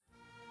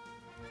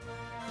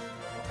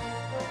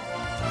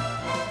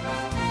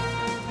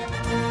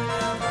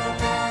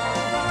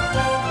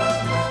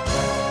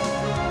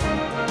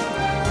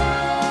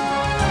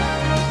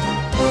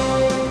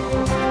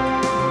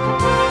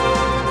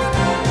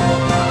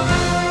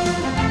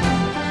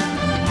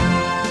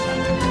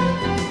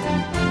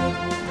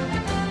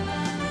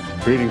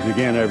Greetings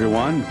again,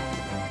 everyone.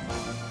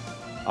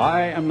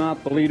 I am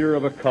not the leader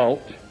of a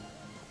cult.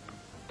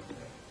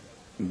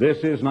 This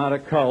is not a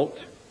cult.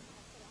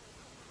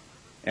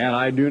 And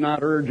I do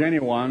not urge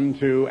anyone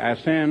to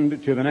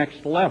ascend to the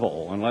next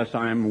level unless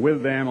I'm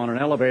with them on an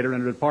elevator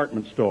in a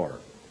department store.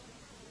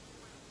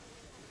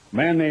 A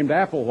man named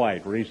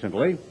Applewhite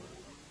recently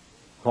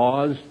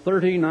caused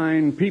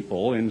 39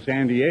 people in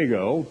San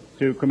Diego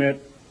to commit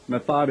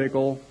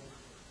methodical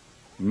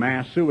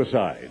mass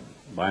suicide.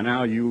 By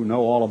now you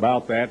know all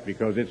about that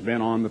because it's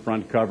been on the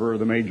front cover of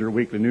the major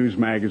weekly news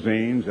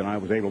magazines, and I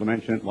was able to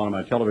mention it in one of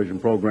my television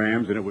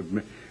programs, and it was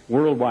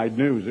worldwide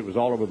news. It was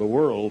all over the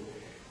world.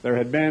 There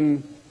had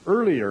been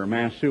earlier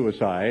mass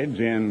suicides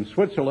in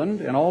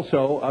Switzerland and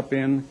also up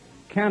in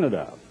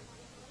Canada,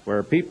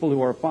 where people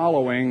who are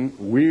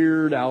following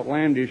weird,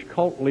 outlandish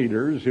cult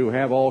leaders who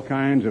have all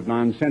kinds of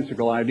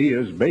nonsensical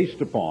ideas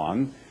based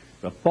upon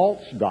the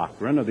false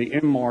doctrine of the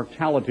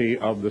immortality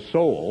of the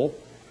soul,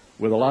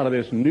 with a lot of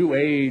this New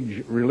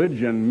Age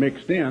religion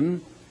mixed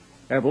in,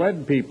 have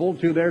led people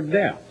to their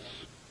deaths.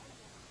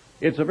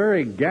 It's a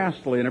very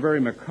ghastly and a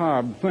very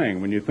macabre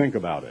thing when you think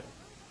about it.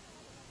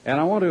 And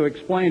I want to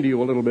explain to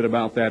you a little bit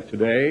about that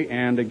today,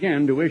 and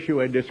again to issue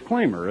a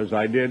disclaimer, as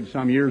I did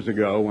some years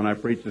ago when I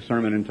preached a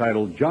sermon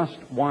entitled Just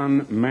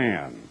One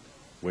Man,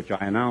 which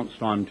I announced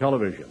on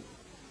television.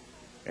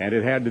 And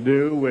it had to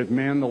do with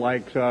men the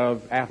likes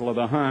of Attila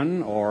the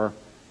Hun or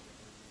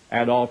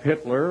Adolf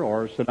Hitler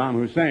or Saddam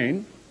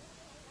Hussein,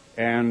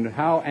 and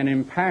how an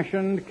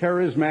impassioned,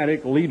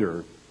 charismatic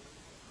leader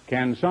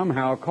can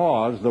somehow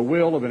cause the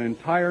will of an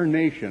entire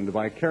nation to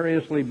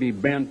vicariously be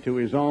bent to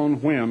his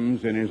own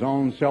whims and his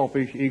own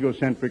selfish,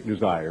 egocentric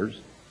desires,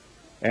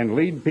 and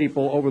lead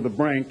people over the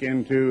brink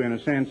into, in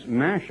a sense,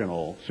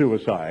 national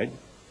suicide,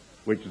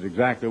 which is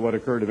exactly what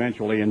occurred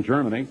eventually in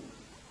Germany,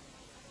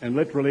 and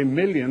literally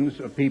millions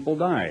of people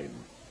died.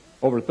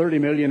 Over 30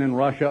 million in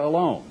Russia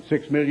alone.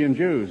 6 million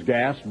Jews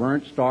gassed,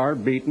 burnt,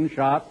 starved, beaten,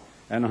 shot,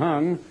 and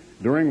hung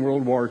during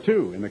World War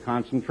II in the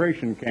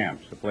concentration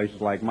camps, the places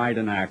like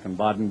Majdanek and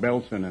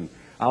Baden-Belsen and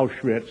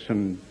Auschwitz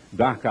and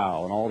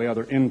Dachau and all the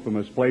other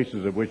infamous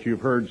places of which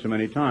you've heard so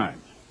many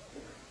times.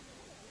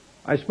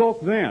 I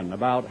spoke then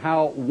about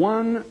how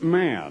one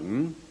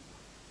man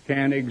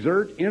can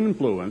exert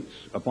influence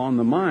upon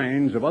the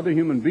minds of other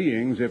human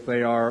beings if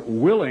they are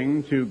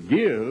willing to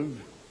give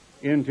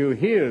into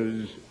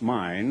his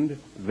mind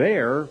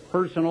their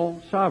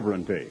personal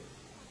sovereignty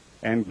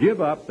and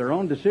give up their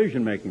own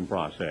decision-making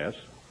process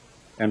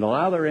and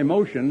allow their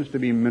emotions to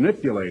be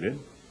manipulated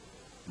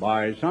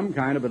by some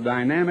kind of a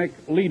dynamic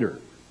leader.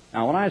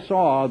 Now, when I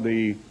saw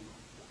the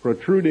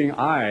protruding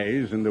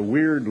eyes and the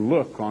weird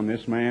look on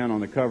this man on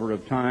the cover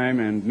of Time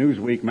and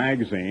Newsweek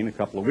magazine a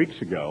couple of weeks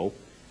ago,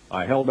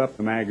 I held up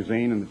the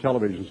magazine in the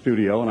television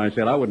studio and I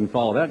said, I wouldn't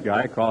follow that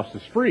guy across the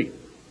street.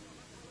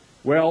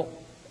 Well,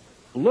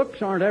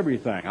 looks aren't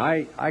everything.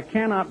 I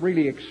cannot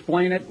really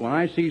explain it. When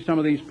I see some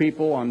of these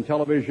people on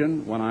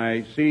television, when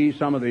I see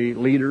some of the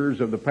leaders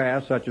of the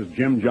past, such as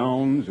Jim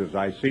Jones, as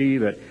I see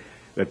that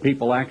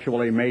people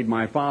actually made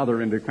my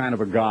father into kind of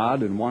a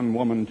god, and one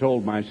woman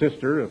told my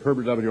sister, if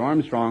Herbert W.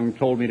 Armstrong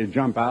told me to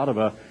jump out of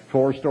a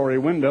 4-story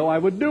window, I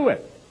would do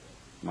it.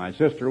 My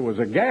sister was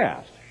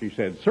aghast. She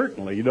said,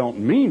 certainly you don't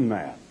mean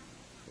that.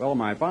 Well,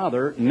 my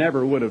father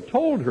never would have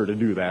told her to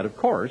do that, of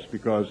course,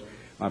 because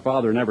my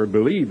father never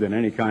believed in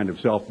any kind of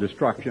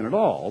self-destruction at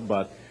all,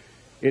 but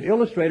it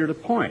illustrated a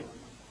point.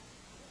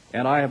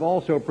 And I have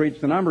also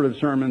preached a number of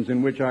sermons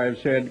in which I have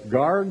said,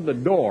 guard the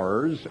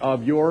doors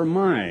of your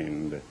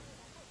mind,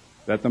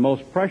 that the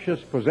most precious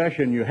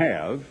possession you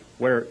have,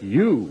 where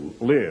you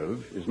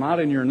live, is not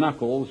in your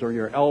knuckles or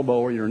your elbow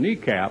or your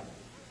kneecap,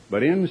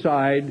 but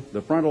inside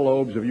the frontal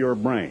lobes of your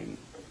brain,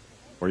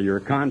 where your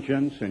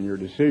conscience and your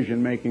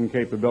decision-making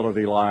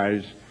capability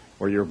lies,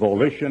 where your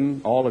volition,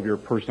 all of your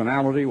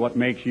personality, what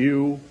makes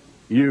you,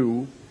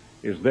 you,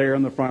 is there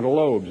in the frontal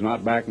lobes,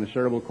 not back in the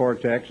cerebral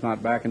cortex,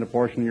 not back in the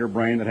portion of your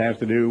brain that has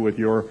to do with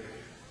your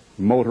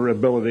motor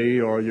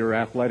ability or your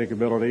athletic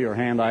ability or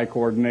hand-eye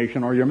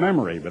coordination or your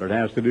memory, but it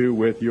has to do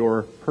with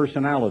your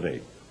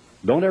personality.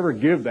 Don't ever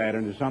give that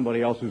into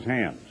somebody else's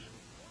hands.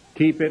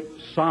 Keep it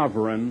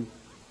sovereign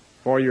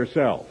for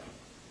yourself.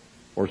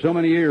 For so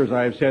many years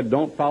I have said,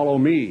 don't follow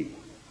me.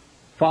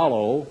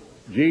 Follow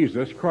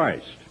Jesus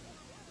Christ.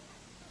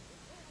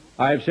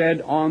 I have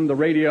said on the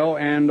radio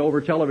and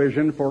over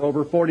television for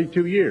over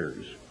 42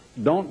 years,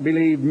 don't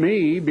believe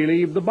me,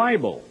 believe the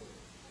Bible.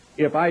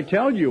 If I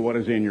tell you what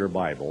is in your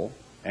Bible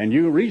and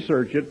you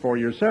research it for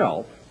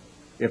yourself,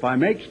 if I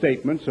make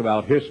statements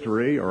about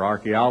history or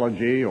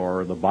archaeology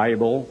or the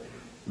Bible,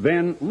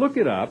 then look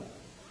it up,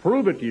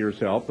 prove it to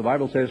yourself. The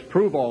Bible says,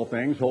 prove all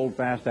things, hold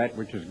fast that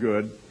which is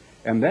good,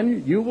 and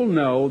then you will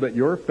know that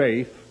your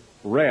faith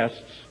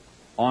rests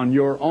on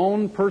your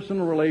own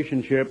personal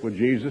relationship with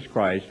Jesus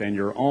Christ and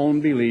your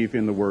own belief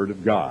in the Word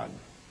of God.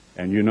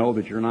 And you know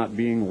that you're not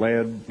being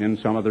led in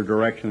some other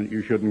direction that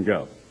you shouldn't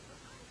go.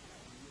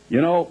 You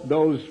know,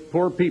 those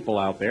poor people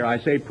out there, I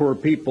say poor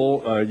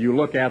people, you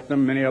look at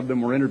them, many of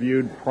them were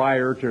interviewed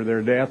prior to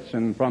their deaths,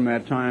 and from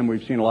that time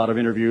we've seen a lot of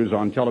interviews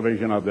on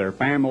television of their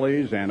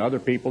families and other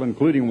people,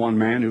 including one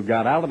man who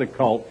got out of the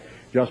cult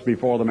just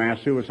before the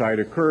mass suicide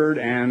occurred,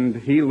 and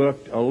he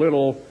looked a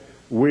little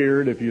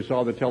weird. If you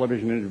saw the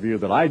television interview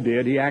that I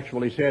did, he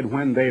actually said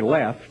when they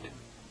left,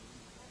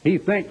 he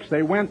thinks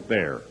they went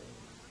there.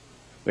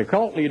 The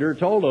cult leader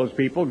told those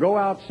people, go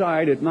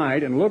outside at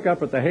night and look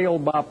up at the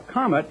Hale-Bopp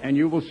comet and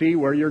you will see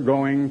where you're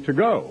going to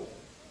go.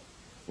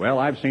 Well,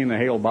 I've seen the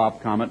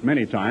Hale-Bopp comet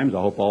many times. I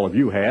hope all of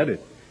you have.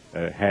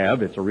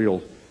 It's a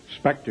real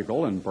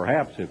spectacle, and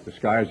perhaps if the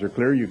skies are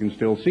clear you can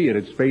still see it.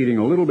 It's fading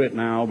a little bit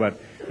now, but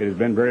it has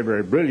been very,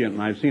 very brilliant,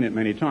 and I've seen it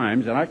many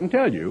times. And I can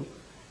tell you,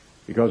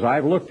 because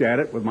I've looked at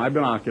it with my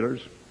binoculars,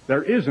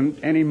 there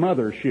isn't any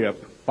mothership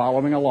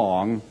following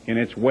along in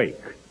its wake.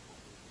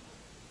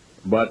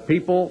 But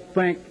people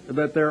think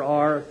that there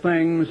are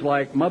things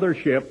like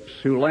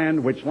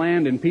motherships which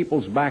land in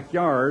people's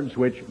backyards,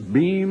 which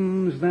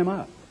beams them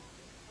up.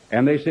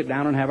 And they sit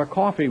down and have a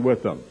coffee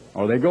with them.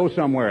 Or they go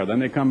somewhere, then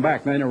they come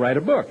back, then they write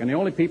a book. And the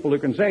only people who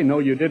can say, no,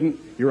 you didn't,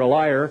 you're a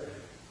liar,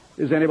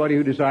 is anybody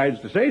who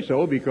decides to say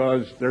so,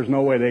 because there's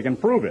no way they can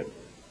prove it.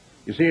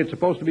 You see, it's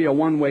supposed to be a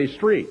one-way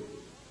street.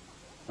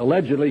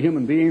 Allegedly,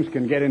 human beings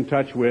can get in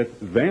touch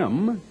with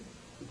them,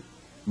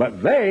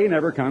 but they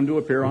never come to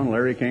appear on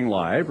Larry King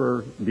Live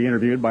or be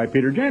interviewed by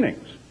Peter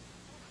Jennings.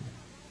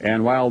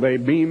 And while they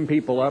beam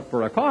people up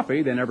for a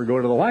coffee, they never go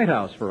to the White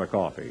House for a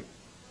coffee.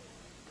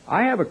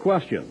 I have a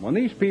question. When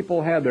these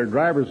people had their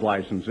driver's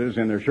licenses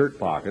in their shirt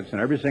pockets,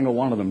 and every single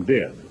one of them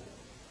did,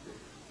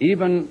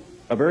 even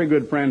a very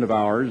good friend of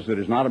ours that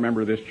is not a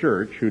member of this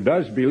church, who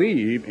does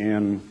believe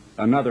in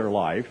another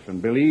life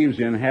and believes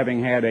in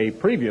having had a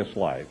previous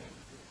life,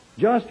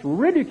 just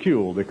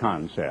ridiculed the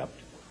concept,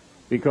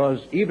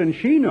 because even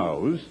she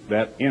knows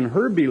that in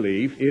her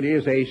belief it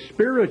is a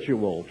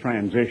spiritual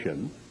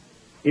transition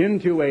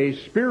into a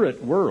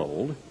spirit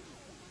world,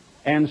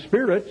 and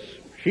spirits,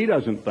 she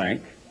doesn't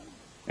think,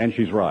 and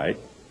she's right,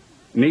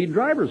 need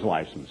driver's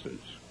licenses.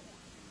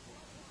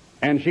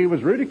 And she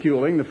was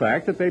ridiculing the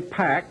fact that they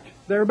packed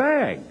their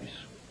bags.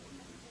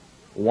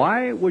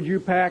 Why would you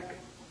pack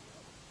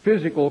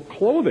physical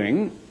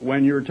clothing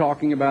when you're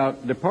talking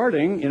about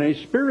departing in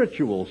a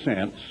spiritual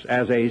sense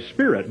as a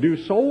spirit? Do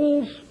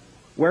souls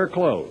wear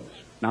clothes?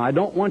 Now, I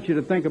don't want you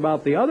to think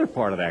about the other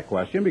part of that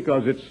question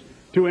because it's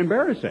too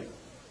embarrassing.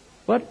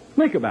 But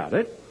think about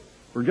it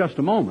for just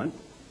a moment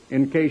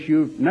in case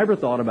you've never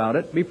thought about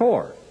it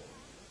before.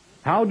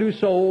 How do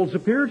souls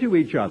appear to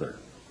each other?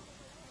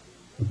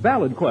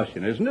 Valid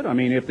question, isn't it? I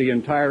mean, if the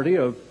entirety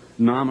of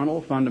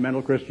nominal,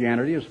 fundamental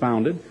Christianity is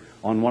founded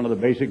on one of the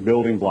basic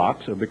building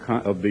blocks of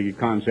the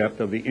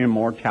concept of the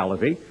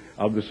immortality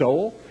of the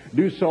soul,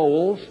 do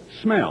souls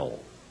smell?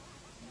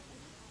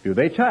 Do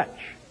they touch?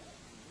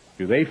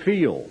 Do they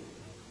feel?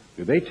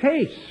 Do they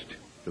taste?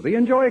 Do they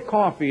enjoy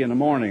coffee in the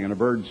morning and a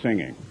bird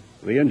singing?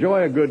 Do they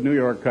enjoy a good New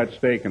York cut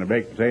steak and a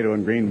baked potato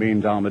and green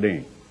beans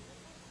almudine?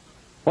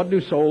 What do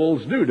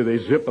souls do? Do they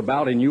zip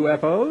about in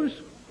UFOs?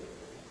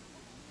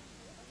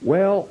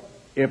 Well,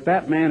 if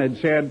that man had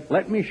said,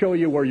 let me show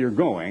you where you're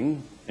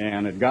going,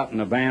 and had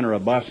gotten a van or a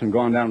bus and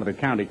gone down to the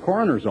county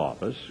coroner's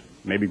office,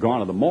 maybe gone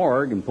to the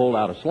morgue and pulled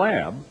out a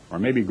slab, or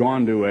maybe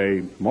gone to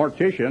a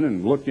mortician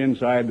and looked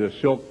inside the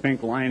silk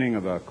pink lining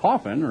of a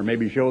coffin, or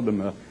maybe showed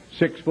them a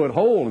 6-foot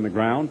hole in the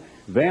ground,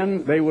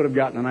 then they would have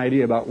gotten an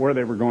idea about where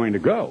they were going to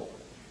go.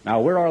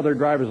 Now, where are their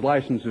driver's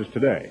licenses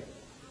today?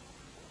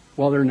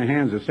 Well, they're in the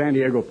hands of San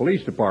Diego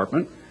Police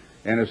Department,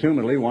 and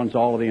assumedly, once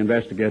all of the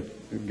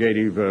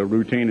investigative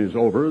routine is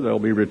over, they'll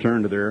be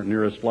returned to their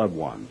nearest loved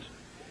ones.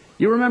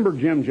 You remember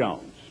Jim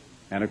Jones.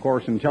 And, of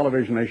course, in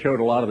television, they showed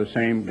a lot of the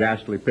same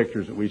ghastly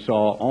pictures that we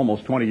saw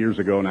almost 20 years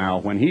ago now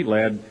when he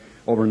led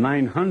over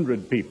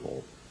 900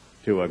 people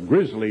to a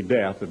grisly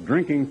death of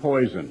drinking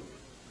poison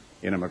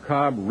in a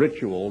macabre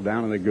ritual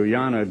down in the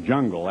Guyana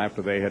jungle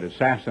after they had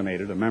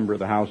assassinated a member of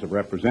the House of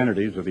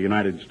Representatives of the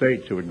United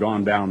States who had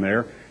gone down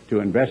there to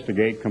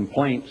investigate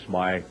complaints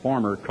by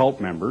former cult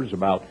members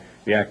about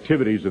the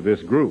activities of this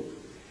group.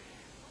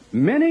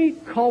 Many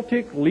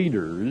cultic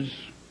leaders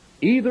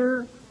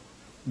either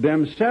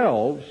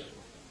themselves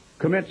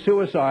commit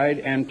suicide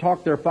and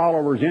talk their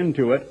followers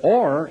into it,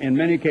 or in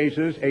many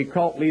cases a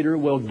cult leader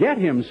will get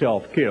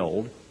himself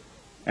killed,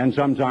 and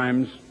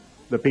sometimes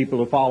the people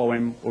who follow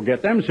him will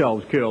get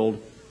themselves killed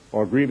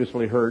or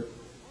grievously hurt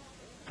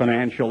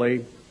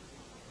financially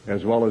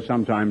as well as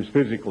sometimes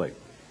physically.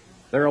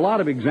 There are a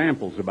lot of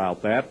examples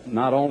about that,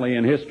 not only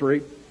in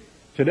history.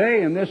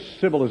 Today, in this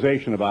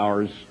civilization of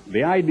ours,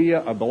 the idea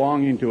of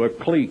belonging to a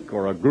clique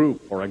or a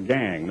group or a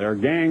gang, there are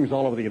gangs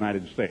all over the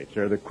United States.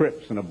 There are the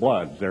Crips and the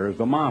Bloods. There is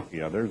the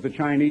Mafia. There's the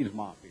Chinese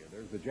Mafia.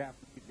 There's the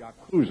Japanese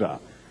Yakuza.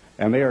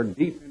 And they are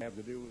deep and have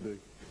to do with the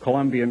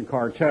Colombian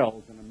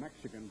cartels and the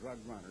Mexican drug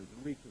runners.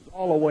 It reaches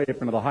all the way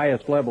up into the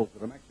highest levels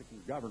of the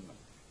Mexican government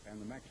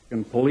and the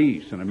Mexican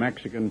police and the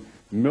Mexican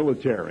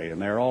military,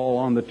 and they're all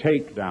on the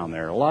take down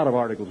there. A lot of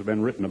articles have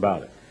been written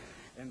about it.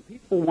 And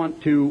people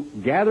want to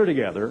gather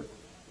together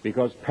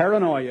because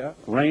paranoia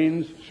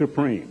reigns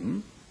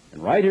supreme.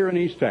 And right here in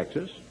East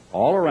Texas,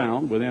 all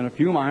around, within a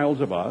few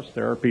miles of us,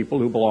 there are people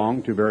who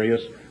belong to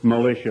various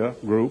militia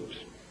groups.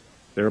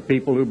 There are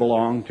people who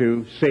belong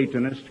to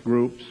Satanist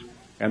groups.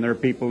 And there are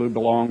people who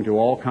belong to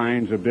all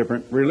kinds of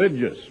different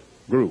religious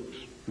groups.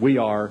 We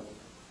are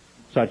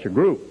such a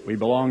group. We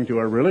belong to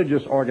a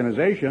religious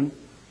organization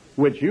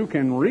which you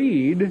can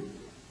read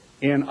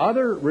in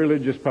other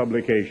religious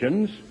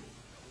publications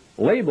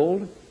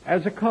labeled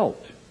as a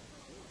cult.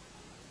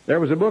 There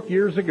was a book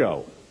years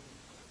ago.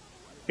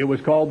 It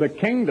was called The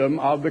Kingdom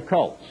of the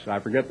Cults. I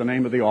forget the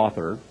name of the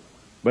author,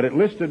 but it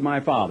listed my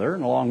father,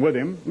 and along with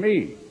him,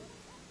 me.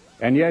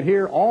 And yet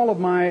here, all of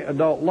my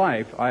adult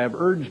life, I have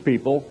urged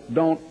people,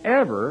 don't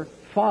ever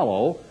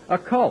follow a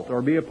cult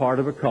or be a part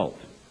of a cult.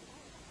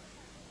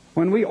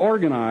 When we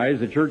organized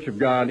the Church of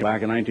God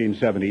back in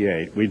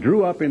 1978, we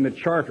drew up in the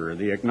charter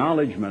the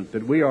acknowledgement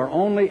that we are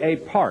only a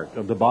part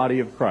of the body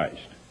of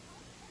Christ,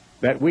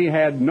 that we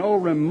had no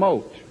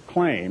remote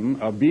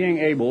claim of being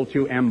able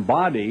to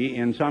embody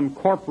in some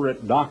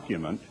corporate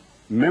document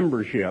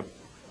membership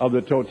of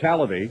the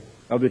totality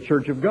of the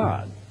Church of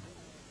God.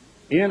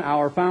 In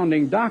our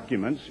founding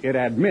documents, it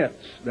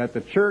admits that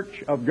the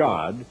Church of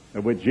God,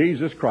 of which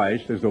Jesus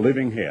Christ is the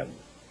living head,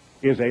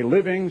 is a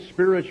living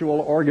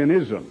spiritual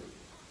organism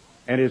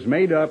and is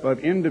made up of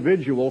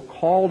individual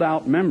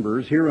called-out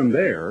members here and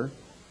there,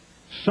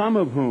 some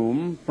of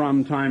whom,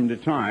 from time to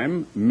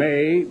time,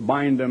 may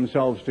bind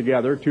themselves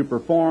together to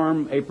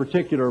perform a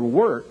particular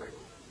work,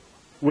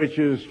 which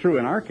is true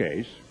in our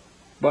case,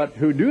 but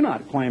who do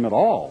not claim at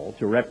all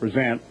to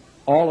represent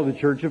all of the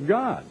Church of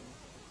God.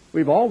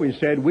 We've always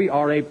said we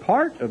are a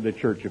part of the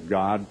Church of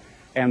God,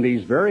 and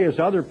these various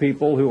other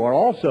people who are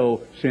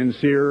also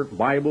sincere,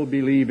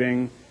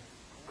 Bible-believing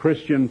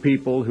Christian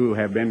people who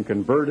have been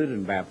converted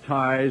and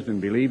baptized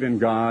and believe in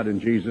God and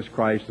Jesus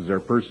Christ as their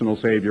personal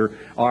Savior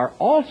are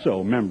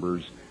also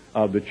members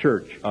of the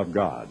Church of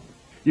God.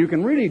 You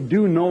can really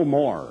do no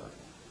more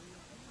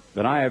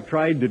than I have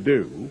tried to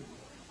do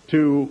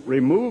to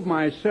remove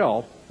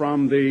myself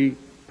from the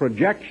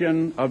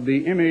projection of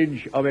the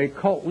image of a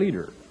cult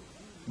leader.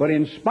 But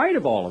in spite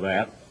of all of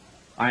that,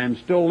 I am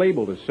still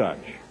labeled as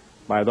such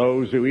by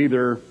those who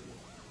either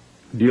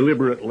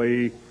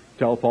deliberately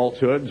tell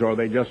falsehoods or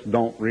they just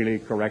don't really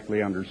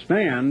correctly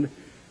understand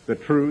the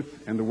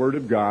truth and the Word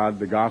of God,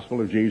 the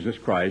gospel of Jesus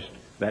Christ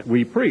that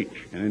we preach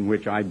and in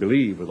which I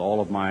believe with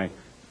all of my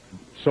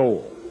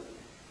soul.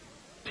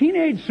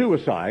 Teenage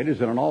suicide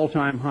is at an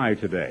all-time high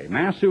today.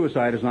 Mass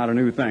suicide is not a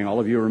new thing. All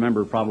of you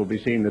remember probably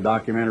seeing the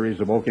documentaries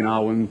of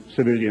Okinawan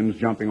civilians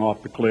jumping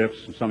off the cliffs.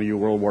 Some of you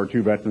World War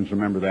II veterans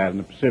remember that in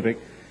the Pacific.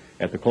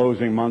 At the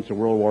closing months of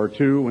World War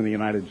II, when the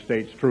United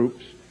States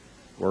troops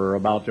were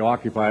about to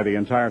occupy the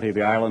entirety of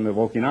the island of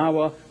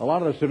Okinawa, a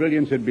lot of the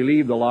civilians had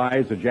believed the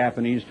lies the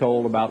Japanese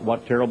told about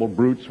what terrible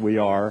brutes we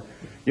are.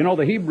 You know,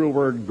 the Hebrew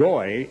word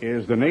goy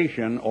is the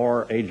nation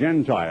or a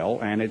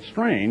Gentile, and it's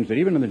strange that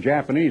even in the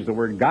Japanese, the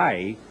word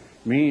gai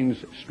means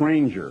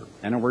stranger.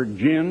 And the word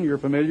jinn you're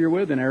familiar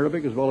with in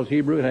Arabic as well as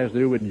Hebrew. It has to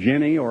do with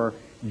jinni or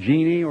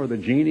genie or the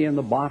genie in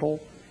the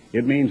bottle.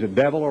 It means a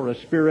devil or a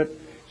spirit.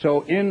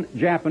 So in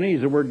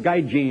Japanese, the word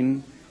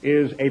gaijin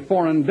is a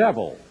foreign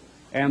devil.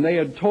 And they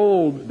had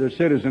told their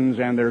citizens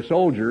and their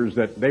soldiers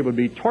that they would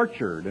be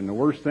tortured, and the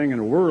worst thing in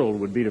the world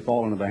would be to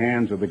fall into the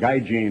hands of the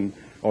gaijin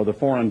or the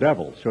foreign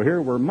devil. So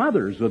here were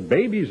mothers with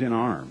babies in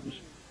arms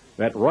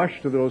that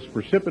rushed to those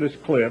precipitous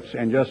cliffs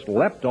and just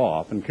leapt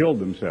off and killed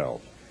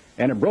themselves.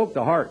 And it broke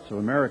the hearts of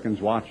Americans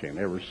watching.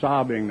 They were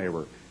sobbing. They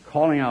were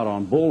calling out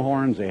on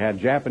bullhorns. They had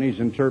Japanese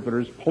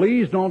interpreters.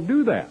 Please don't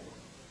do that.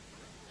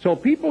 So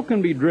people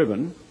can be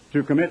driven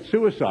to commit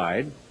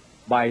suicide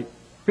by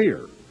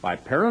fear, by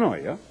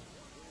paranoia,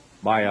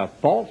 by a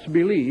false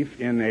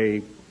belief in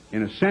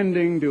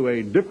ascending to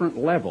a different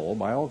level,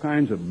 by all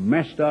kinds of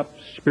messed up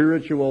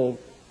spiritual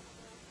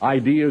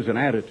ideas and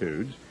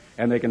attitudes,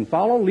 and they can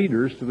follow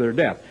leaders to their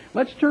death.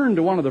 Let's turn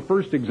to one of the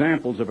first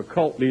examples of a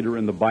cult leader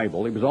in the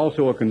Bible. He was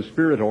also a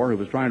conspirator who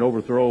was trying to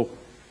overthrow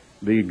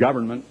the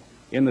government.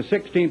 In the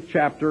 16th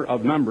chapter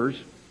of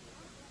Numbers,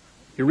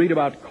 you read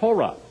about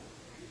Korah.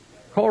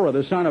 Korah,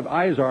 the son of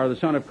Izhar, the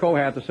son of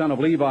Kohath, the son of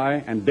Levi,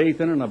 and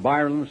Dathan and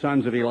Abiram, the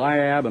sons of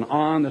Eliab, and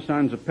On, the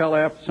sons of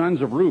Peleth,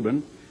 sons of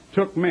Reuben,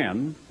 took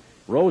men,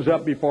 rose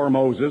up before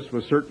Moses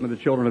with certain of the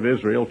children of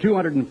Israel,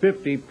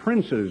 250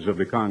 princes of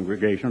the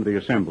congregation, of the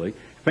assembly,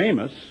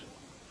 famous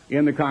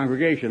in the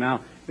congregation.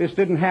 Now, this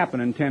didn't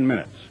happen in 10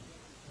 minutes.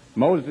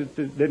 Moses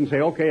didn't say,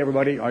 okay,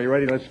 everybody, are you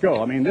ready? Let's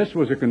go. I mean, this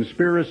was a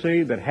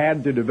conspiracy that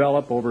had to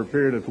develop over a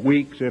period of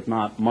weeks, if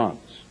not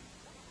months.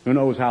 Who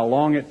knows how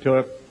long it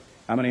took,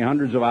 how many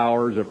hundreds of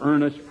hours of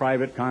earnest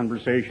private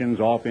conversations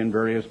off in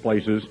various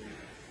places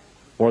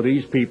for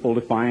these people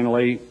to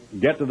finally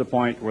get to the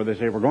point where they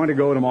say, we're going to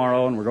go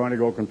tomorrow and we're going to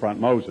go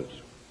confront Moses.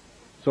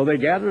 So they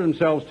gathered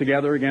themselves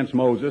together against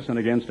Moses and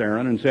against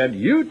Aaron and said,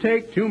 you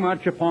take too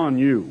much upon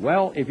you.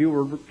 Well, if you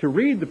were to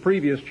read the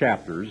previous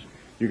chapters,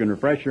 you can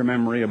refresh your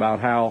memory about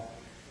how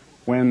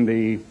when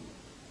the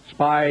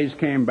spies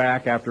came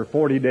back after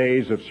 40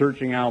 days of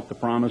searching out the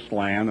promised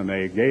land, and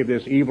they gave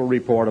this evil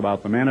report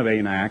about the men of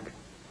Anak.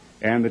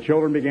 And the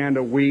children began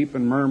to weep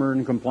and murmur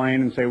and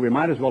complain and say, we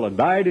might as well have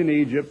died in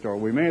Egypt, or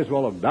we may as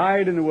well have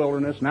died in the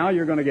wilderness. Now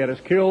you're going to get us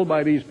killed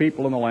by these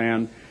people in the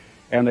land.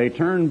 And they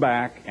turned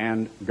back,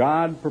 and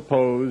God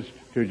proposed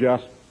to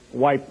just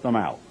wipe them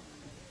out.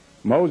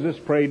 Moses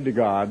prayed to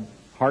God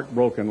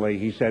heartbrokenly.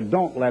 He said,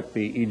 don't let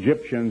the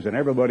Egyptians and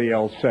everybody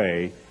else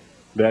say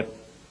that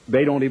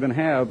they don't even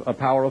have a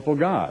powerful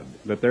God,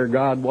 that their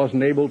God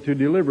wasn't able to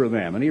deliver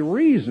them. And he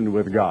reasoned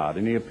with God,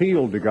 and he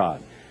appealed to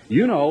God.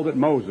 You know that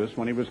Moses,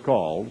 when he was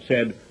called,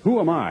 said, who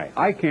am I?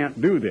 I can't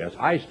do this.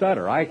 I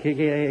stutter. I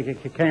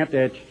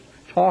can't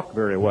talk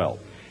very well.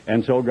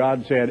 And so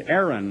God said,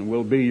 Aaron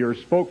will be your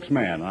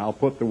spokesman, and I'll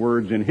put the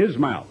words in his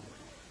mouth.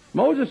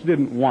 Moses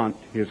didn't want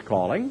his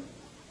calling.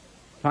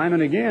 Time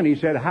and again he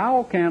said,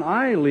 how can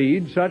I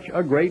lead such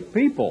a great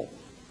people?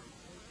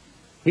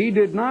 He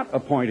did not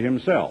appoint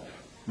himself,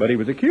 but he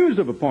was accused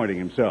of appointing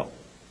himself.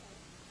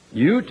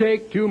 You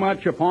take too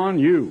much upon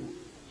you,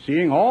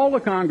 seeing all the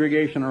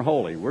congregation are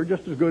holy. We're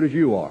just as good as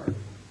you are.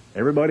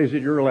 Everybody's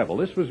at your level.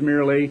 This was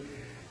merely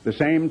the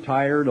same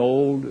tired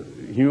old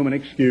human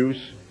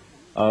excuse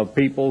of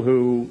people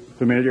who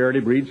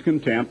familiarity breeds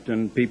contempt,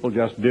 and people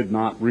just did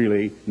not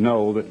really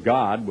know that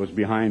God was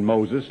behind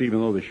Moses, even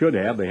though they should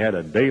have. They had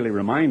a daily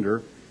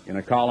reminder in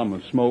a column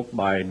of smoke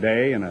by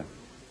day and a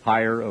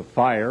pyre of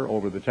fire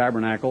over the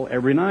tabernacle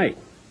every night,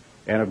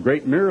 and of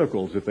great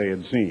miracles that they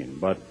had seen.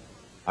 But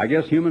I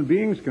guess human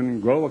beings can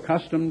grow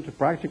accustomed to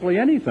practically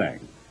anything.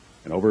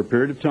 And over a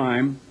period of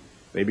time,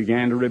 they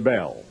began to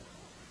rebel.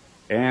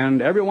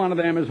 And every one of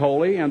them is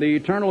holy, and the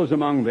Eternal is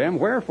among them.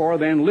 Wherefore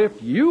then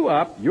lift you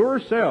up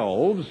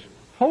yourselves.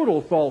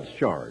 Total false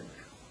charge.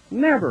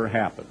 Never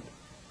happened.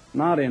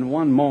 Not in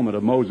one moment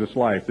of Moses'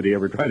 life did he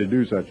ever try to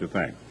do such a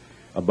thing.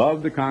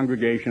 Above the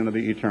congregation of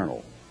the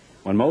Eternal.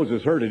 When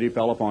Moses heard it, he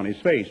fell upon his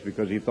face,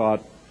 because he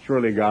thought,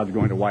 surely God's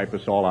going to wipe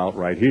us all out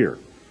right here.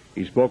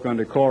 He spoke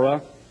unto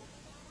Korah,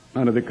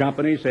 unto the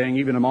company, saying,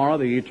 even tomorrow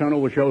the Eternal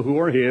will show who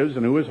are his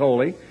and who is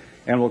holy,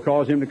 and will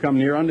cause him to come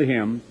near unto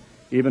him.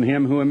 Even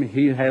him whom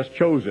he has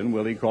chosen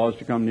will he cause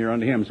to come near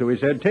unto him. So he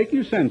said, take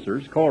you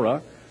censers,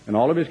 Korah, and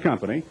all of his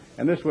company,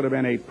 and this would have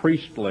been a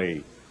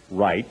priestly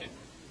rite,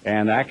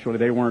 and actually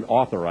they weren't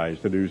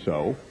authorized to do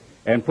so,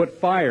 and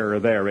put fire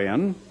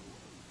therein.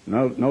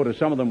 Notice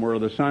some of them were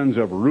the sons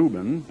of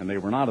Reuben, and they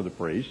were not of the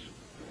priests,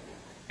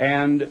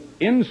 and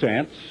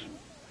incense,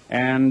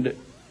 and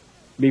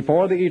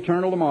before the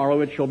Eternal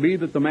tomorrow it shall be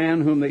that the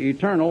man whom the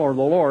Eternal, or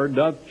the Lord,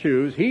 doth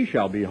choose, he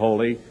shall be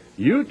holy.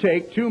 You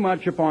take too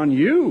much upon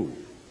you.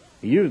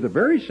 He used the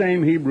very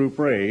same Hebrew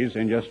phrase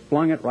and just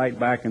flung it right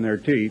back in their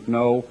teeth.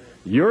 No,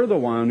 you're the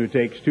one who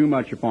takes too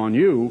much upon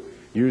you,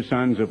 you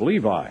sons of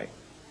Levi.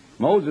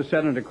 Moses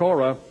said unto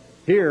Korah,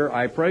 here,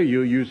 I pray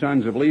you, you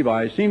sons of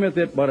Levi, seemeth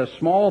it but a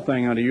small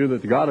thing unto you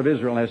that the God of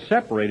Israel has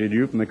separated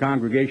you from the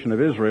congregation of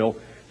Israel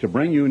to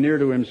bring you near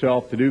to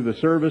himself, to do the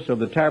service of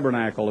the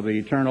tabernacle of the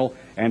Eternal,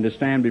 and to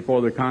stand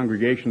before the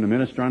congregation to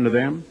minister unto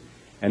them?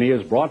 And he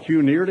has brought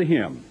you near to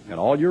him, and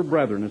all your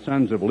brethren, the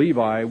sons of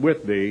Levi,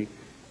 with thee,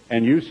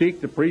 and you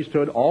seek the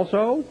priesthood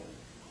also?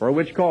 For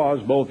which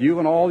cause both you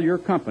and all your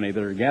company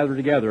that are gathered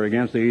together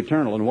against the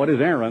Eternal. And what is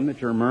Aaron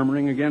that you're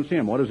murmuring against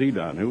him? What has he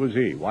done? Who is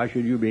he? Why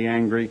should you be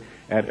angry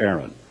at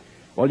Aaron?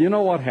 Well, you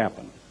know what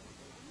happened.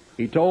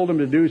 He told them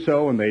to do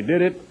so, and they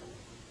did it.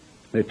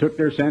 They took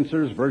their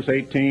censers, verse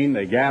 18.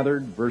 They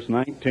gathered, verse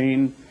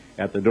 19,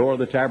 at the door of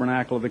the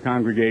tabernacle of the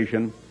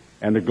congregation.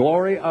 And the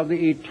glory of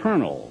the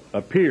Eternal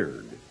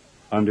appeared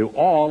unto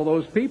all of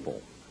those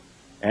people.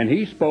 And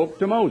he spoke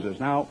to Moses.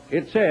 Now,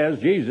 it says,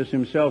 Jesus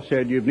himself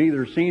said, you've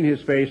neither seen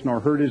his face nor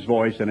heard his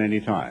voice at any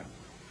time.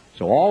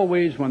 So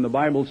always when the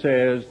Bible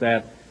says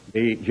that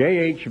the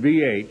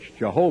JHVH,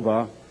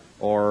 Jehovah,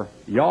 or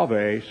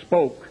Yahweh,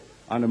 spoke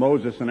unto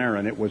Moses and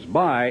Aaron, it was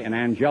by an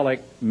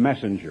angelic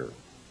messenger.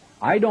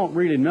 I don't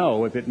really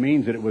know if it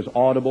means that it was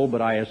audible,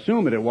 but I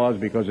assume that it was,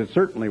 because it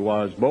certainly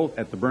was, both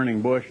at the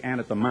burning bush and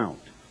at the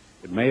mount.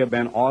 It may have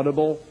been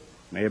audible,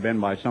 may have been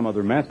by some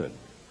other method.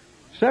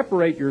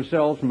 Separate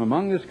yourselves from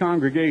among this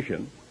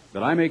congregation,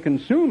 that I may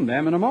consume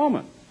them in a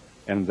moment.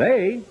 And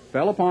they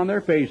fell upon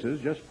their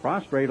faces, just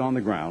prostrate on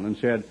the ground, and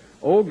said,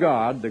 O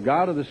God, the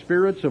God of the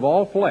spirits of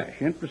all flesh.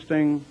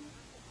 Interesting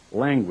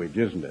language,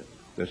 isn't it?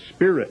 The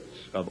spirits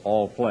of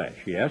all flesh.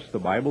 Yes, the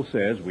Bible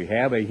says we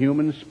have a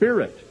human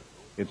spirit.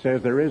 It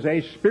says there is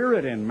a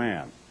spirit in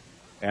man,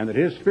 and that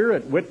his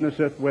spirit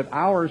witnesseth with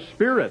our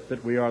spirit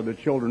that we are the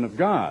children of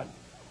God.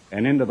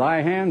 And into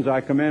thy hands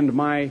I commend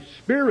my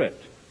spirit,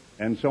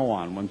 and so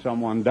on, when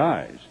someone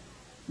dies.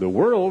 The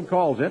world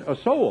calls it a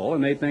soul,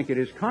 and they think it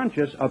is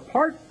conscious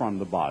apart from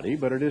the body,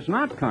 but it is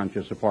not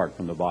conscious apart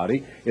from the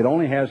body. It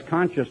only has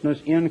consciousness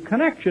in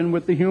connection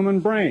with the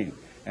human brain.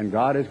 And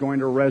God is going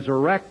to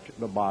resurrect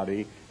the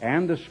body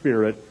and the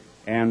spirit,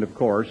 and of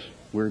course,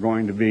 we're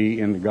going to be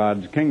in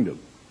God's kingdom.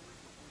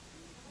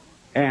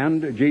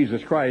 And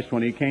Jesus Christ,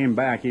 when he came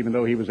back, even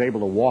though he was able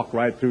to walk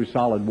right through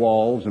solid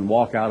walls and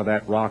walk out of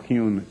that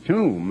rock-hewn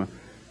tomb,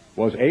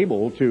 was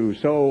able to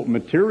so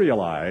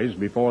materialize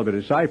before the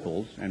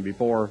disciples and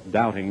before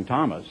doubting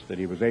Thomas that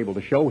he was able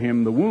to show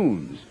him the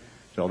wounds.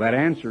 So that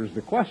answers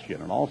the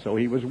question. And also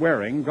he was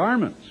wearing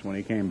garments when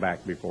he came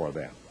back before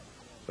them.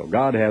 So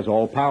God has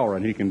all power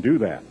and he can do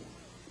that.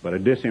 But a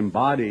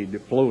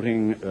disembodied,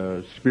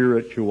 floating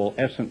spiritual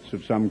essence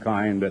of some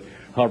kind that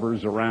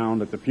hovers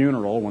around at the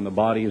funeral when the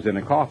body is in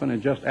a coffin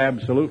is just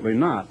absolutely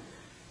not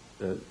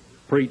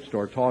preached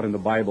or taught in the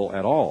Bible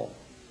at all.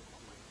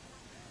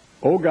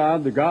 O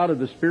God, the God of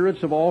the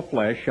spirits of all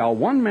flesh, shall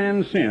one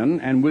man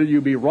sin, and will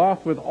you be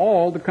wroth with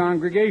all the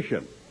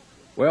congregation?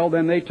 Well,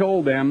 then they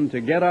told them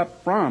to get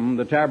up from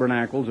the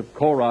tabernacles of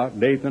Korah,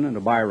 Dathan, and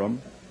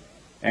Abiram.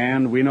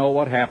 And we know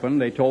what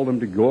happened. They told them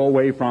to go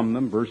away from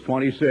them. Verse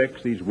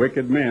 26, these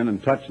wicked men,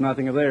 and touch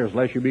nothing of theirs,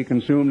 lest you be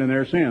consumed in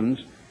their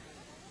sins.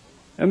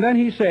 And then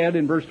he said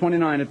in verse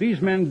 29, if these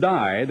men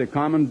die the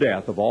common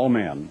death of all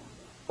men,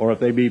 or if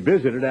they be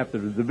visited after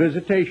the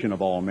visitation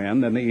of all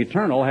men, then the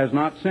Eternal has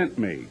not sent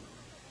me.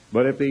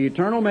 But if the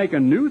Eternal make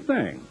a new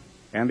thing,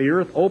 and the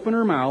earth open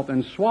her mouth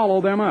and swallow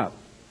them up,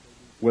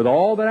 with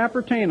all that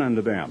appertain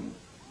unto them,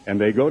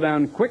 and they go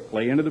down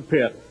quickly into the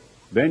pit,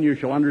 then you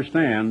shall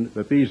understand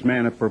that these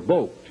men have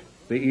provoked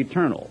the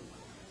Eternal.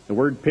 The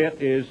word pit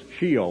is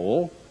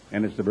Sheol,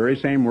 and it's the very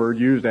same word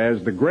used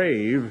as the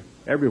grave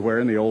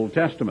everywhere in the Old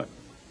Testament.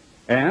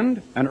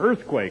 And an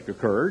earthquake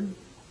occurred.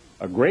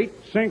 A great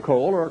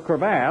sinkhole or a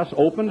crevasse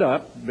opened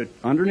up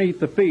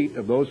underneath the feet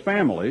of those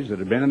families that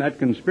had been in that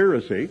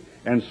conspiracy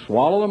and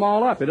swallowed them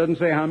all up. It doesn't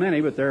say how many,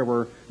 but there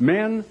were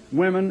men,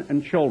 women,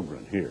 and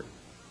children here,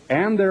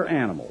 and their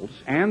animals,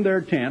 and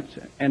their tents,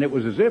 and it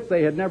was as if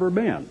they had never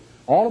been.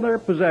 All of their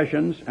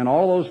possessions and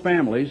all those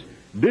families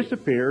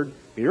disappeared,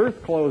 the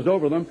earth closed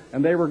over them,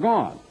 and they were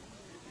gone.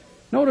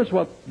 Notice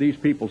what these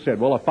people said.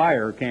 Well, a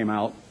fire came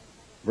out,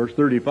 verse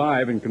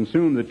 35, and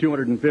consumed the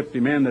 250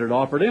 men that had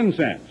offered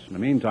incense. In the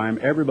meantime,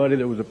 everybody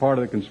that was a part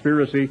of the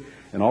conspiracy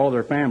and all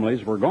their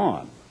families were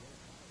gone.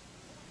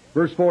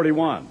 Verse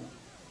 41,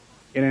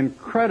 an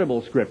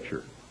incredible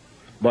scripture.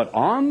 But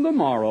on the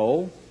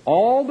morrow,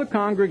 all the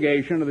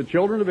congregation of the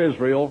children of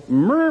Israel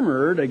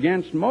murmured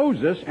against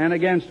Moses and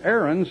against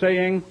Aaron,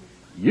 saying,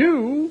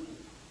 you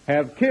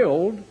have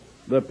killed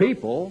the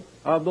people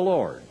of the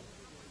Lord.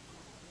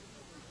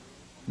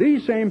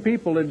 These same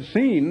people had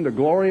seen the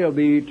glory of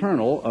the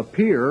Eternal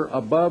appear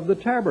above the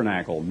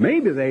tabernacle.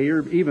 Maybe they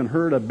even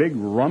heard a big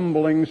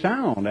rumbling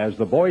sound as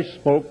the voice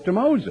spoke to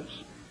Moses.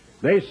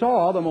 They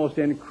saw the most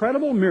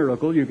incredible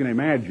miracle you can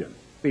imagine,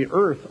 the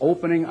earth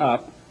opening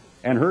up,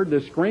 and heard the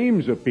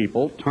screams of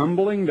people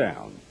tumbling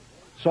down.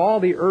 Saw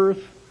the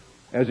earth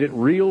as it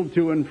reeled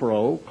to and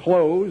fro,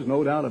 close,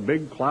 no doubt a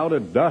big cloud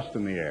of dust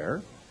in the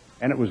air,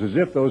 and it was as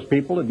if those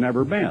people had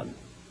never been.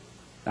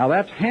 Now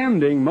that's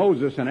handing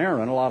Moses and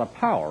Aaron a lot of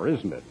power,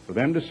 isn't it? For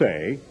them to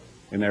say,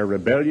 in their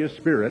rebellious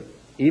spirit,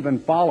 even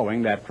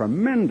following that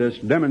tremendous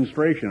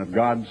demonstration of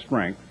God's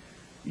strength,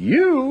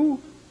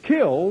 you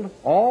killed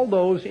all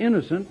those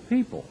innocent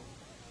people.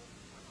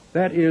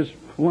 That is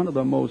one of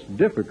the most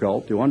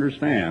difficult to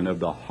understand of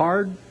the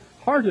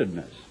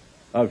hard-heartedness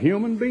of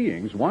human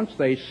beings once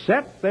they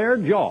set their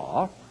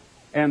jaw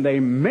and they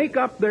make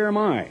up their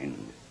mind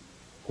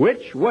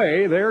which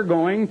way they're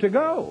going to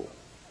go.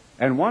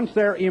 And once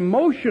their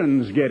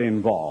emotions get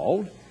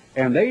involved,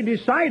 and they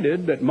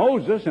decided that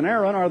Moses and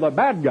Aaron are the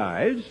bad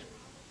guys,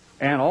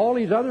 and all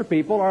these other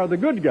people are the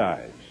good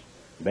guys.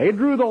 They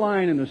drew the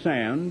line in the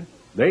sand.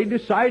 They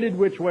decided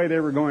which way they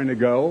were going to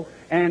go,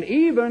 and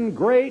even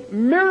great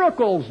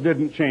miracles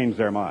didn't change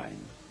their mind.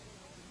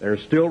 They're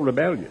still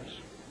rebellious.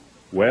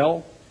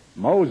 Well,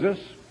 Moses,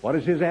 what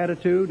is his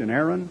attitude? And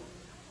Aaron?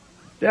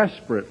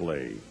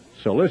 Desperately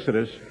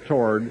solicitous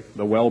toward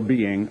the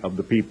well-being of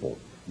the people.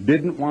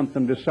 Didn't want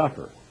them to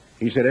suffer.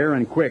 He said,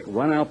 Aaron, quick,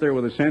 run out there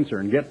with a censer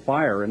and get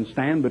fire and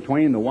stand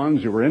between the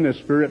ones who were in this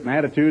spirit and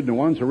attitude and the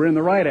ones who were in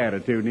the right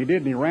attitude. And he did,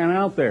 and he ran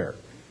out there.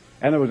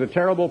 And there was a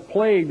terrible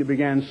plague that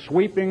began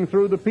sweeping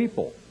through the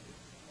people.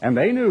 And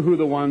they knew who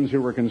the ones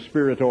who were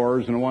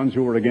conspirators and the ones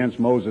who were against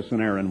Moses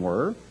and Aaron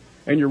were.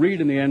 And you read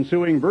in the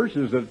ensuing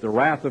verses that the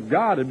wrath of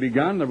God had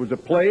begun. There was a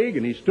plague,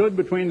 and he stood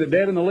between the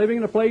dead and the living,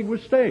 and the plague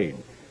was stayed.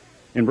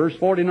 In verse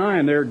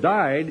 49, there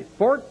died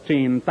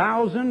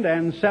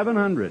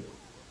 14,700.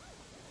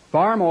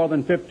 Far more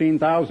than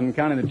 15,000,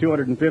 counting the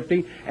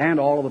 250, and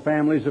all of the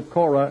families of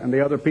Korah and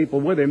the other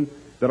people with him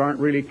that aren't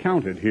really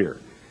counted here.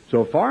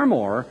 So far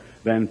more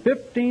than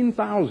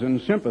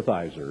 15,000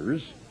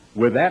 sympathizers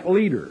with that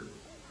leader.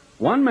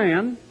 One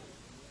man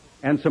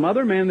and some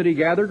other men that he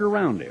gathered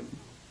around him,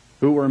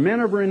 who were men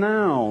of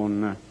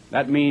renown.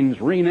 That means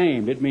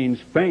renamed. It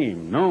means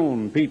fame,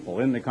 known people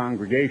in the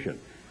congregation.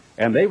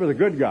 And they were the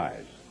good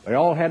guys. They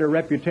all had a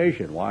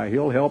reputation. Why,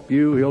 he'll help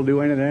you, he'll do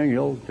anything,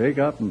 he'll take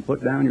up and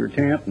put down your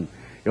tent, and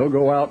he'll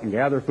go out and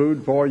gather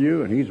food for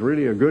you, and he's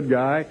really a good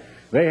guy.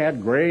 They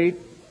had great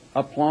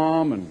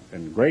aplomb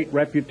and great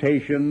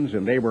reputations,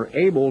 and they were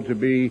able to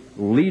be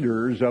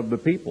leaders of the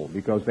people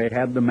because they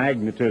had the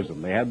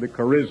magnetism, they had the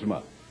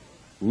charisma.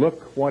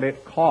 Look what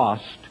it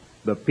cost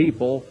the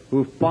people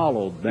who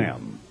followed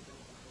them.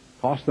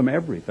 Cost them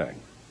everything.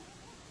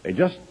 They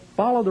just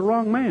followed the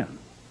wrong man.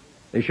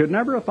 They should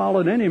never have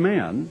followed any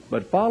man,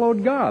 but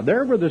followed God.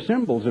 There were the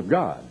symbols of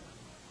God.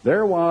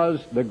 There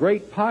was the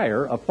great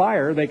pyre, a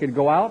fire. They could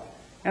go out,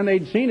 and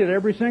they'd seen it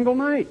every single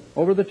night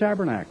over the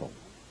tabernacle.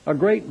 A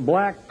great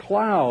black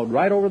cloud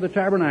right over the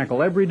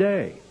tabernacle every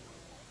day.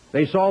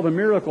 They saw the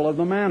miracle of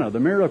the manna, the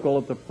miracle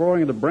of the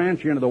throwing of the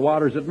branch into the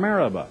waters at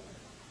Meribah,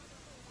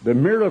 the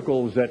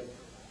miracles that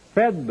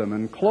fed them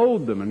and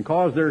clothed them and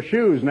caused their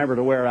shoes never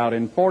to wear out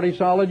in 40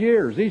 solid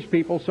years. These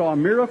people saw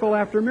miracle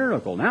after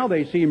miracle. Now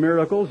they see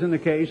miracles in the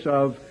case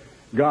of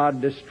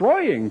God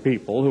destroying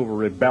people who were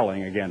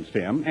rebelling against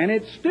Him, and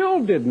it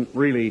still didn't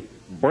really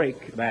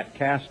break that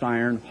cast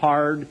iron,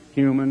 hard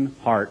human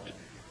heart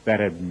that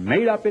had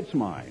made up its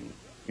mind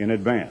in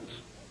advance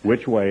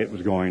which way it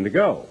was going to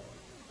go.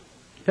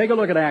 Take a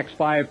look at Acts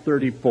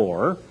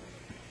 5:34.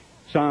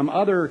 Some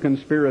other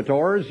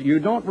conspirators, you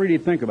don't really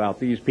think about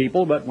these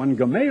people, but when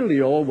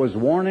Gamaliel was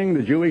warning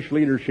the Jewish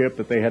leadership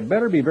that they had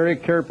better be very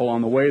careful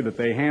on the way that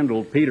they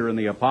handled Peter and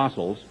the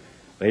apostles,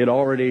 they had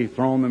already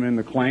thrown them in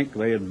the clink,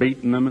 they had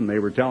beaten them, and they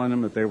were telling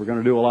them that they were going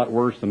to do a lot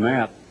worse than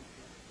that.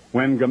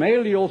 When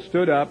Gamaliel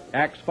stood up,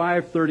 Acts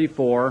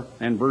 5:34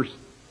 and verse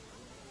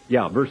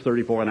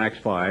 34 in Acts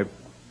 5,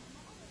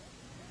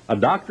 a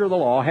doctor of the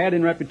law, had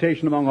in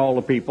reputation among all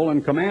the people,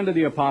 and commanded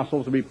the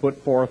apostles to be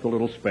put forth a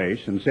little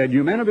space, and said,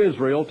 "You men of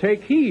Israel,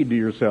 take heed to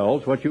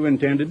yourselves what you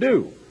intend to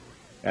do,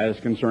 as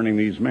concerning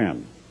these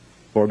men.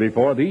 For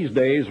before these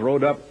days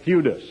rode up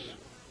Theudas."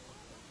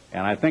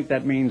 And I think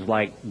that means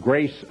like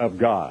grace of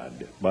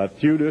God. But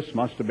Theudas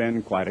must have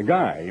been quite a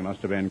guy. He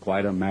must have been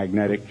quite a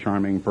magnetic,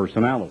 charming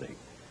personality.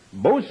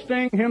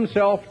 "Boasting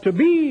himself to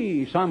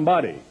be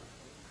somebody."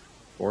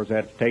 Of course,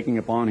 that's taking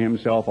upon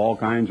himself all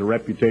kinds of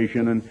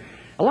reputation. And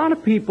a lot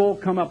of people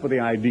come up with the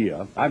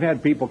idea. I've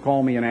had people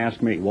call me and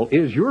ask me, "Well, do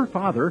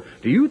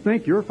you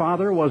think your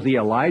father was the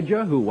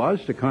Elijah who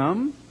was to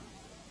come?"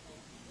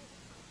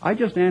 I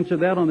just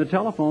answered that on the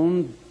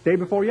telephone day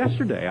before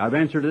yesterday. I've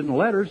answered it in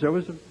letters. There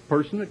was a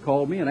person that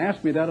called me and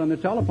asked me that on the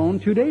telephone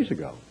 2 days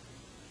ago.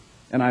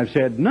 And I've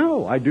said,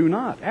 no, I do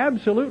not.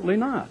 Absolutely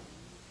not.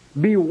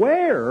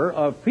 Beware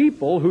of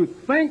people who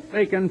think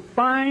they can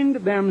find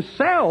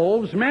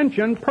themselves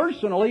mentioned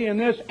personally in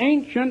this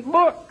ancient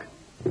book.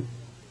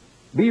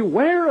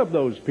 Beware of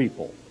those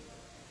people.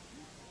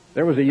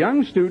 There was a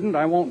young student,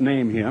 I won't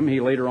name him. He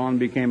later on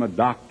became a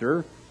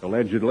doctor,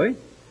 allegedly,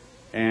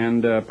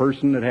 and a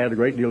person that had a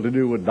great deal to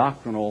do with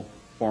doctrinal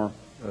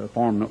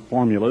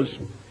formulas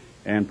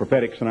and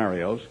prophetic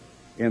scenarios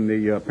in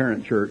the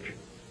parent church.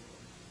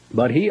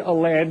 But he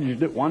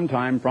alleged at one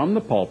time from the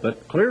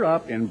pulpit, clear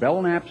up in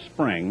Belknap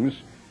Springs,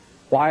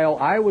 while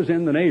I was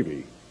in the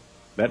Navy,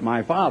 that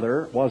my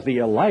father was the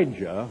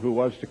Elijah who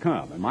was to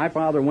come. And my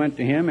father went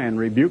to him and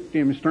rebuked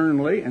him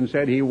sternly and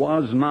said he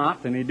was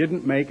not, and he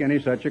didn't make any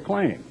such a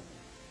claim.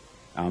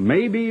 Now,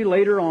 maybe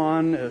later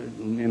on,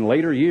 in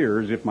later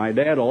years, if my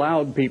dad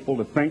allowed people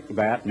to think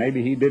that,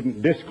 maybe he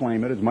didn't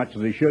disclaim it as much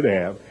as he should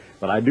have,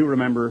 but I do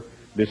remember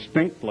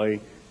distinctly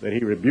that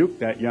he rebuked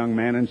that young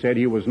man and said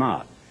he was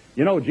not.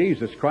 You know,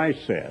 Jesus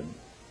Christ said,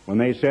 when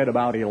they said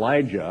about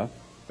Elijah,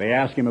 they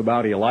asked him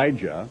about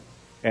Elijah,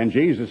 and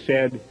Jesus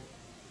said,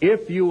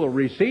 "If you will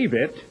receive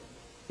it,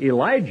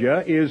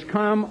 Elijah is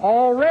come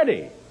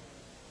already,"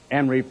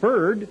 and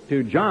referred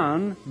to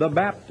John the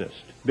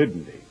Baptist,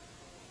 didn't he?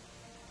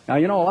 Now,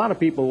 you know, a lot of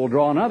people will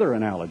draw another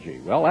analogy.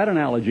 Well, that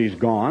analogy's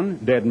gone,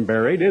 dead and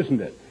buried,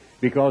 isn't it?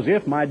 Because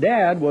if my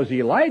dad was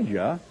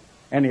Elijah,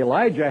 and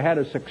Elijah had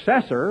a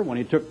successor when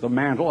he took the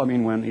mantle,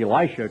 when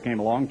Elisha came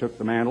along, took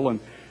the mantle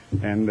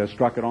and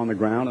struck it on the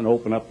ground and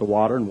opened up the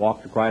water and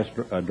walked across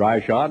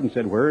dry shod and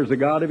said, "Where is the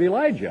God of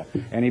Elijah?"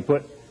 And he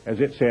put, as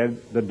it said,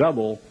 the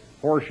double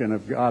portion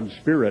of God's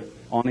Spirit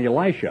on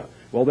Elisha.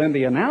 Well, then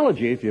the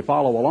analogy, if you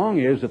follow along,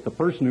 is that the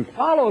person who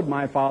followed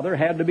my father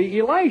had to be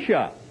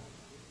Elisha.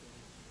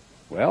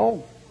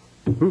 Well,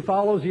 who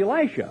follows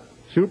Elisha?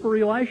 Super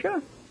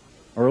Elisha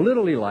or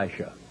little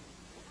Elisha?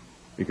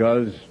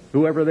 Because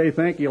whoever they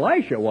think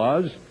Elisha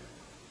was,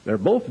 they're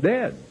both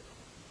dead.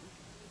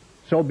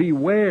 So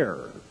beware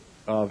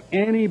of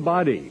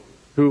anybody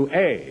who,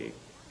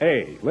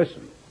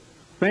 listen,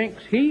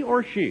 thinks he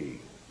or she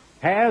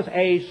has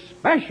a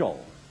special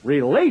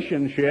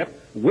relationship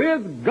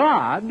with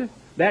God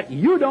that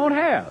you don't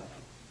have.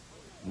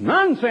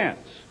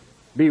 Nonsense.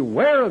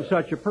 Beware of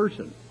such a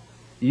person.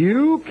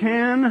 You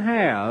can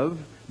have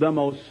the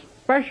most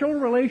special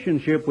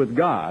relationship with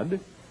God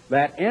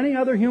that any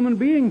other human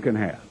being can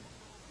have.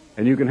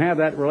 And you can have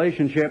that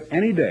relationship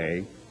any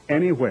day,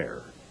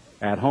 anywhere.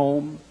 At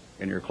home,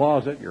 in your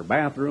closet, your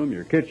bathroom,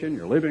 your kitchen,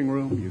 your living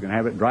room. You can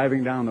have it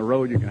driving down the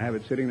road. You can have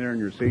it sitting there in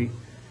your seat.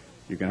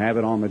 You can have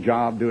it on the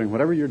job doing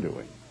whatever you're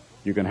doing.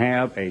 You can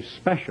have a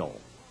special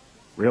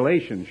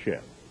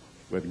relationship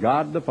with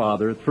God the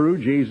Father through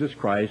Jesus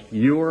Christ,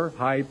 your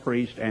high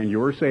priest and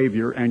your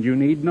Savior, and you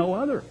need no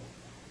other.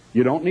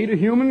 You don't need a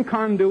human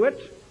conduit.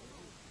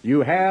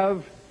 You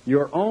have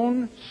your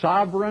own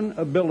sovereign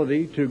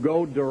ability to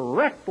go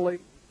directly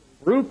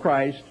through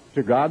Christ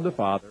to God the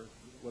Father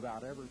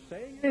without ever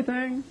saying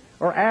anything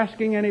or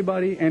asking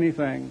anybody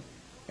anything.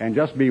 And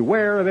just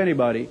beware of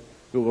anybody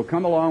who will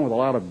come along with a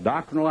lot of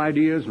doctrinal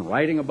ideas and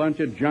writing a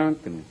bunch of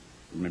junk and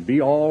be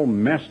all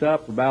messed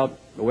up about,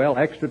 well,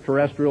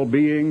 extraterrestrial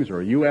beings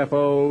or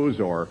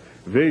UFOs or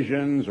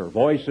visions or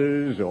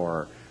voices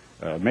or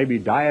maybe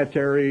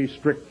dietary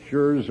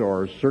strictures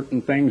or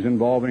certain things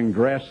involving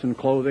dress and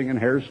clothing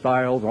and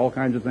hairstyles, all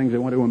kinds of things they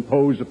want to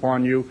impose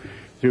upon you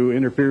to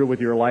interfere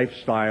with your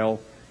lifestyle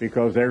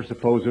because they're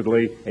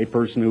supposedly a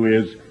person who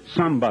is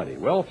somebody.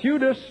 Well,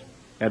 Theudas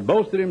had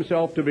boasted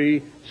himself to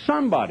be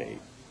somebody,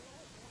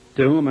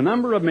 to whom a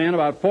number of men,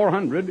 about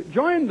 400,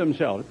 joined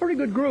themselves. A pretty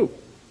good group.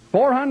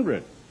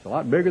 400. It's a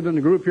lot bigger than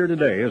the group here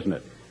today, isn't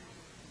it?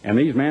 And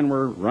these men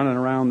were running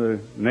around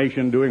the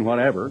nation doing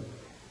whatever.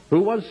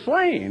 Who was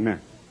slain?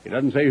 He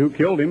doesn't say who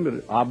killed him,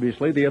 but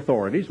obviously the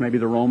authorities, maybe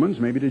the Romans,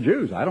 maybe the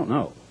Jews, I don't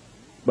know.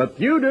 But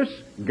Theudas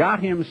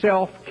got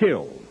himself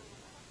killed.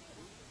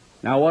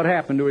 Now what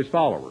happened to his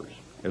followers?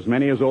 As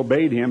many as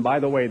obeyed him. By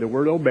the way, the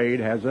word obeyed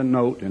has a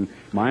note in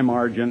my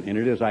margin, and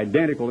it is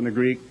identical in the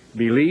Greek.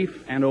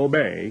 Belief and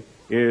obey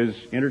is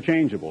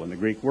interchangeable in the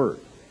Greek word.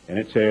 And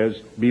it says,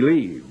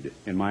 believed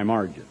in my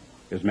margin.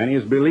 As many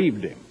as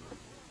believed him.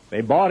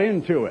 They bought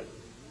into it.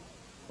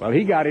 Well,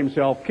 he got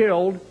himself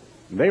killed.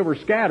 They were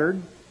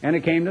scattered, and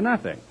it came to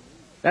nothing.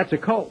 That's a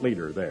cult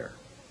leader there.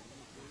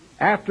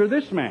 After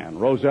this man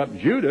rose up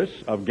Judas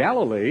of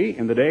Galilee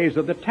in the days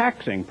of the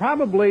taxing.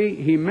 Probably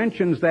he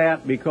mentions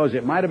that because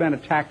it might have been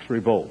a tax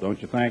revolt,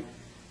 don't you think?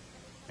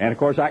 And, of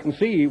course, I can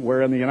see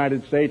where in the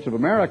United States of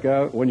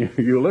America, when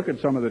you look at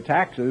some of the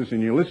taxes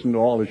and you listen to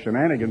all the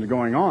shenanigans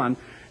going on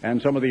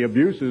and some of the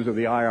abuses of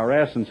the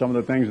IRS and some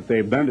of the things that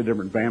they've done to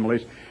different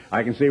families,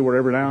 I can see where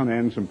every now and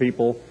then some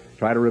people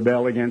try to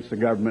rebel against the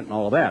government and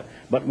all of that.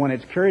 But when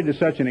it's carried to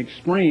such an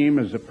extreme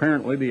as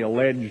apparently the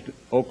alleged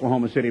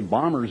Oklahoma City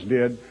bombers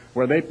did,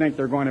 where they think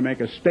they're going to make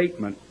a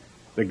statement,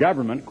 the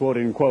government, quote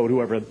unquote,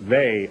 whoever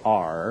they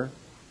are,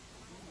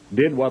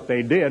 did what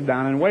they did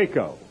down in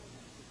Waco.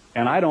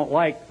 And I don't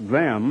like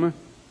them,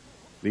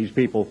 these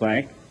people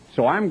think,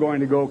 so I'm going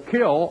to go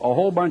kill a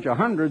whole bunch of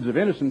hundreds of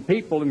innocent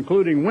people,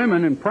 including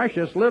women and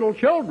precious little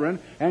children,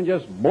 and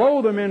just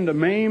blow them into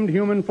maimed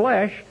human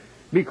flesh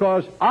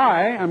because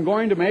I am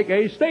going to make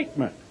a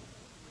statement.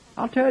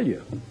 I'll tell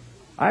you,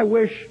 I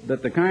wish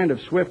that the kind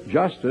of swift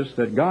justice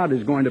that God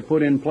is going to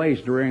put in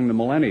place during the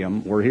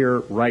millennium were here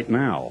right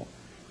now.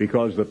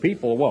 Because the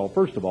people, well,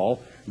 first of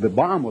all, the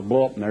bomb would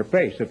blow up in their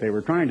face. If they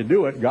were trying to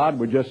do it, God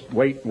would just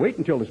wait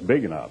until it's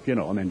big enough,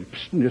 and then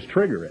just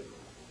trigger it.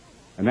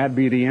 And that'd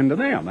be the end of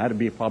them.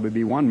 That'd probably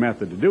be one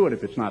method to do it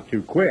if it's not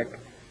too quick.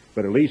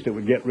 But at least it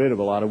would get rid of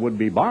a lot of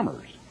would-be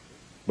bombers.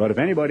 But if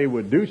anybody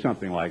would do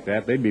something like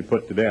that, they'd be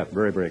put to death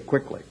very, very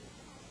quickly.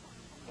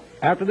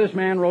 After this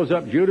man rose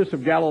up Judas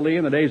of Galilee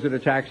in the days of the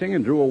taxing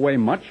and drew away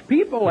much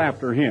people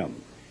after him.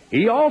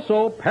 He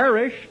also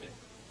perished,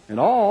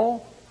 and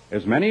all,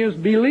 as many as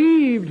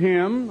believed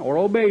him or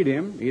obeyed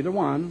him, either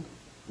one,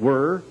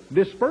 were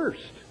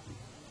dispersed.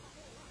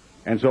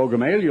 And so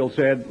Gamaliel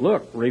said,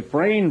 look,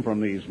 refrain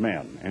from these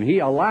men. And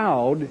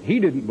he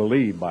didn't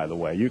believe, by the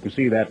way. You can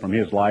see that from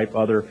his life,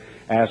 other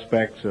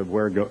aspects of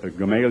where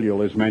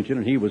Gamaliel is mentioned,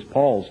 and he was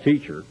Paul's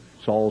teacher,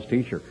 Saul's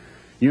teacher.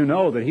 You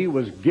know that he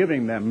was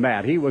giving them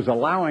that. He was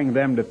allowing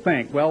them to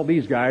think, well,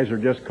 these guys are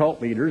just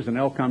cult leaders and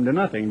they'll come to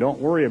nothing. Don't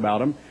worry about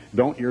them.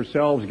 Don't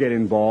yourselves get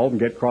involved and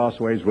get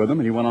crossways with them.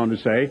 And he went on to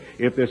say,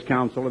 if this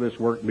counsel or this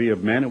work be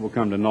of men, it will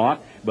come to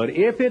naught. But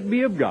if it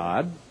be of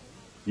God,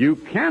 you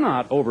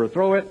cannot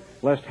overthrow it,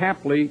 lest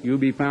haply you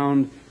be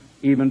found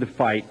even to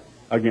fight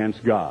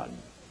against God.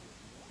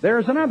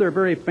 There's another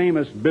very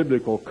famous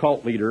biblical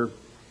cult leader.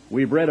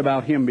 We've read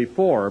about him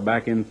before,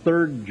 back in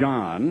 3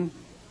 John,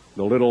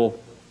 the little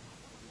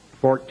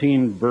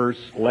 14-verse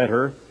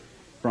letter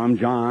from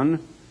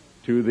John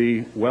to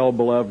the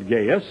well-beloved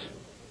Gaius.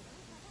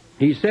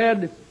 He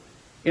said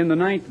in the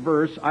 9th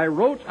verse, I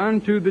wrote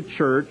unto the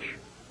church,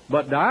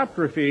 but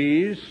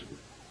Diotrephes,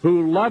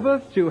 who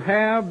loveth to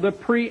have the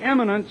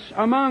preeminence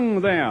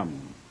among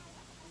them,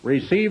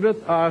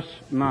 receiveth us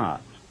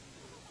not.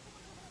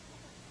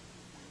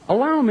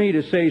 Allow me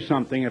to say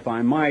something, if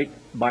I might,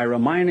 by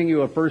reminding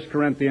you of 1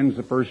 Corinthians,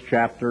 the 1st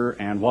chapter,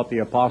 and what the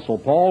Apostle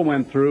Paul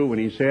went through when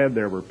he said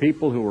there were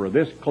people who were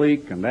this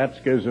clique and that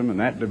schism and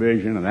that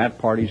division and that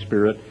party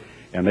spirit,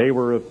 and they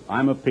were,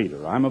 I'm of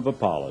Peter, I'm of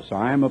Apollos,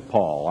 I am of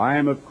Paul, I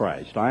am of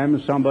Christ, I am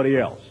of somebody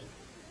else.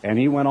 And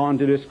he went on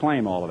to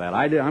disclaim all of that.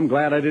 I'm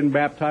glad I didn't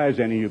baptize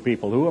any of you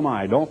people. Who am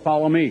I? Don't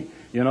follow me.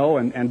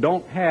 And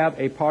don't have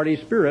a party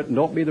spirit, and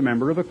don't be the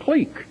member of a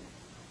clique.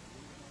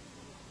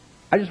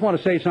 I just want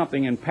to say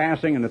something in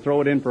passing and to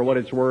throw it in for what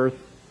it's worth.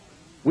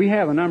 We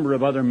have a number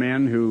of other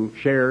men who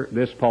share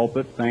this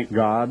pulpit, thank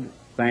God.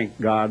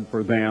 Thank God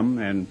for them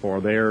and for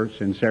their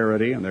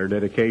sincerity and their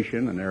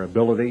dedication and their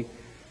ability,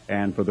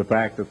 and for the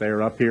fact that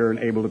they're up here and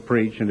able to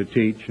preach and to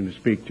teach and to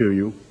speak to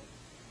you.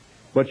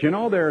 But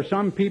there are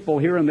some people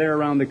here and there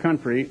around the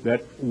country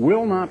that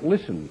will not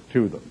listen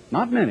to them.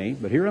 Not many,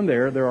 but here and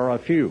there are a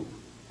few.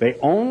 They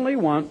only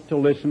want to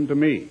listen to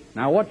me.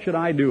 Now, what should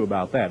I do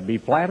about that? Be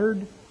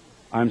flattered?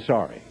 I'm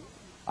sorry.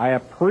 I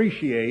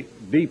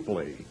appreciate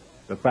deeply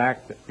the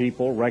fact that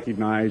people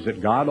recognize that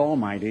God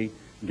Almighty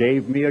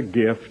gave me a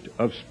gift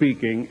of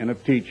speaking and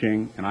of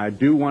teaching, and I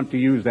do want to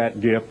use that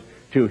gift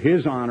to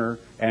His honor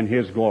and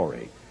His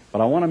glory.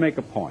 But I want to make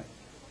a point.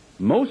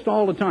 Most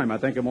all the time, I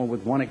think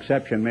with one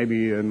exception,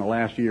 maybe in the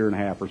last year and a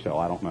half or so,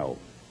 I don't know.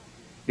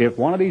 If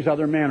one of these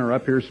other men are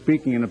up here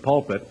speaking in the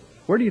pulpit,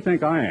 where do you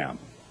think I am?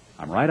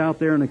 I'm right out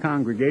there in the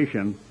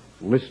congregation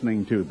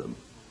listening to them.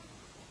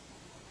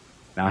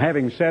 Now,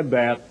 having said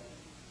that,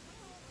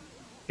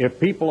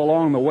 if people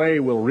along the way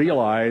will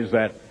realize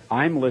that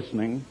I'm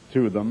listening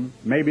to them,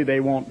 maybe they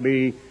won't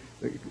be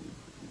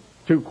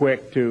too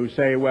quick to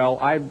say, well,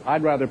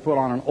 I'd rather put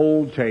on an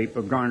old tape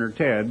of Garner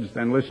Ted's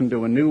than listen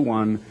to a new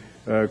one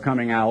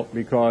coming out,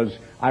 because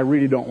I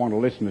really don't want to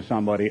listen to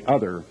somebody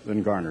other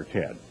than Garner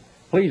Ted.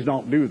 Please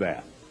don't do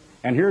that.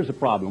 And here's the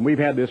problem. We've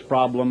had this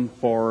problem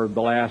for the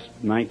last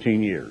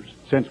 19 years,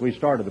 since we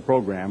started the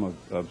program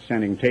of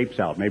sending tapes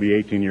out, maybe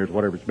 18 years,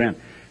 whatever it's been.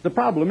 The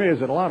problem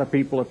is that a lot of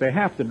people, if they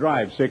have to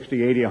drive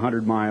 60, 80,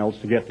 100 miles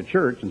to get to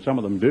church, and some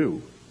of them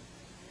do,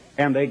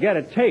 and they get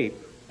a tape,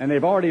 and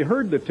they've already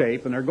heard the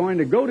tape, and they're going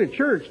to go to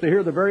church to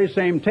hear the very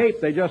same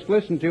tape they just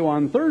listened to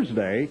on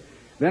Thursday,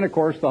 then, of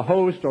course, the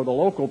host or the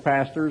local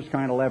pastor is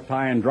kind of left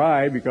high and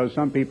dry, because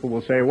some people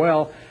will say,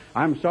 well,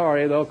 I'm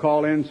sorry, they'll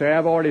call in and say,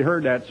 I've already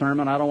heard that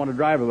sermon, I don't want to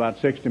drive about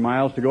 60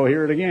 miles to go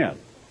hear it again.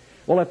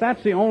 Well, if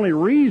that's the only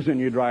reason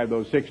you drive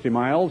those 60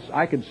 miles,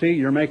 I could see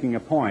you're making a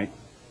point.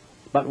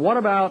 But what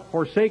about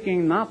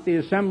forsaking not the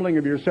assembling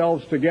of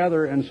yourselves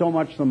together, and so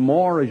much the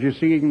more as you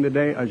see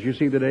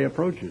the day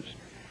approaches?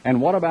 And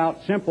what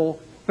about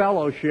simple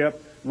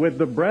fellowship with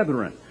the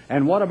brethren?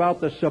 And what about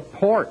the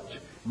support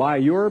by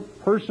your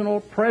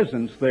personal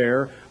presence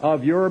there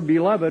of your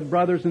beloved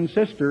brothers and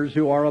sisters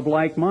who are of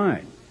like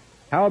mind?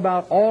 How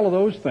about all of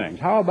those things?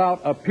 How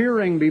about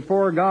appearing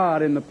before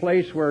God in the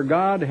place where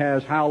God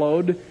has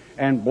hallowed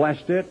and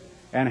blessed it,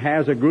 and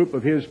has a group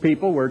of His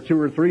people where 2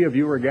 or 3 of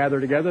you are gathered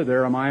together?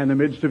 There am I in the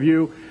midst of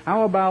you.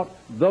 How about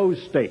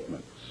those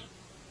statements?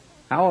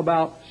 How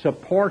about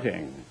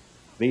supporting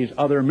these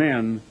other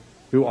men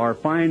who are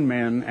fine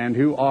men and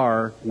who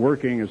are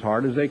working as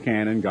hard as they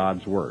can in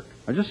God's work?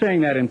 I'm just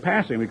saying that in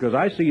passing, because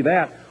I see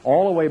that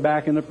all the way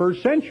back in the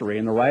first century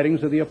in the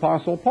writings of the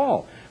Apostle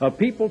Paul, of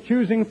people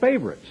choosing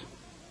favorites.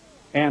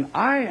 And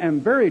I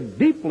am very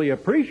deeply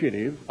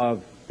appreciative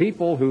of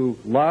people who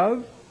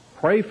love,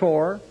 pray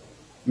for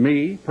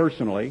me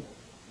personally.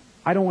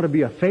 I don't want to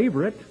be a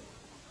favorite.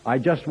 I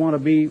just want to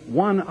be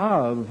one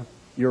of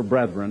your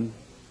brethren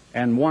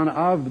and one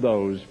of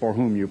those for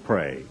whom you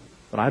pray.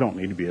 But I don't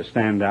need to be a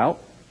standout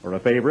or a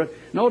favorite.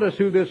 Notice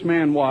who this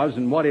man was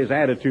and what his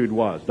attitude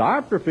was.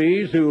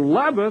 Diotrephes, who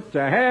loveth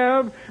to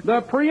have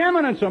the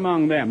preeminence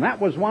among them. That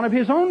was one of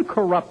his own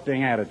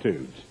corrupting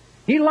attitudes.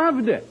 He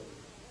loved it.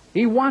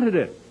 He wanted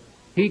it.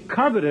 He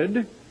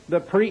coveted the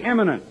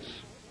preeminence.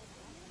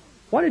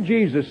 What did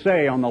Jesus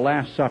say on the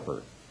Last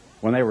Supper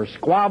when they were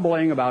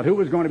squabbling about who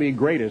was going to be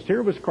greatest?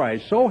 Here was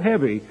Christ, so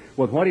heavy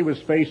with what He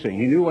was facing.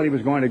 He knew what He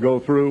was going to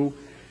go through,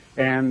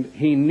 and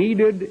He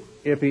needed,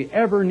 if He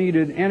ever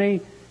needed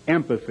any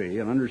empathy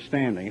and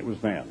understanding, it was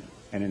then.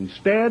 And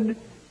instead,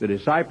 the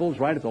disciples,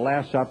 right at the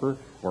Last Supper,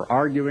 were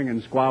arguing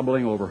and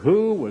squabbling over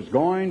who was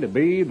going to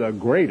be the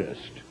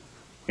greatest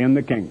in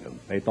the kingdom.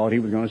 They thought He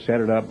was going to set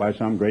it up by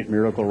some great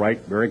miracle right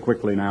very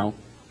quickly now,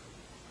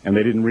 and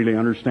they didn't really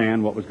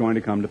understand what was going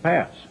to come to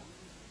pass.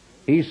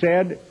 He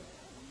said,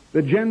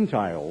 the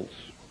Gentiles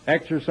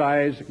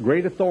exercise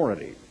great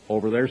authority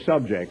over their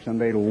subjects, and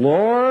they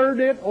lord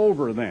it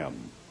over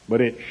them,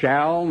 but it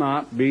shall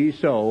not be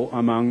so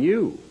among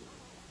you.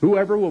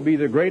 Whoever will be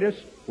the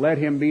greatest, let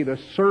him be the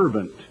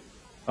servant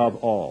of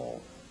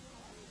all.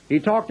 He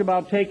talked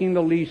about taking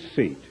the least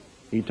seat.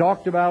 He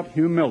talked about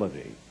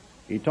humility.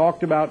 He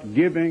talked about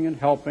giving and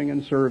helping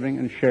and serving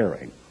and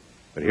sharing.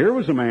 But here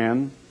was a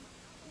man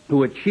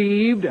who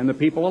achieved, and the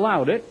people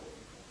allowed it,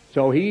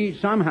 so he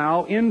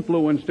somehow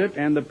influenced it,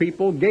 and the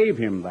people gave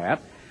him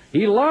that.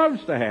 He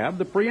loves to have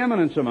the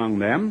preeminence among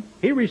them.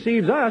 He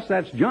receives us,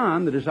 that's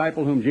John, the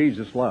disciple whom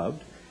Jesus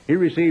loved. He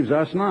receives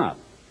us not.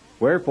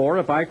 Wherefore,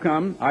 if I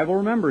come, I will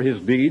remember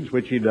His deeds,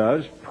 which He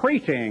does,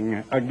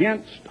 prating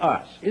against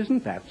us.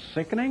 Isn't that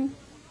sickening?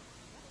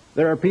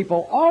 There are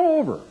people all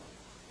over,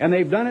 and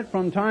they've done it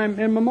from time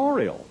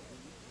immemorial.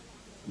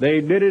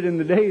 They did it in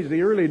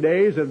the early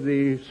days of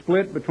the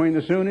split between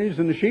the Sunnis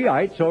and the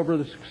Shiites over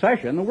the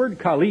succession. The word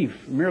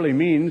caliph merely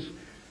means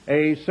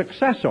a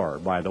successor,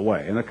 by the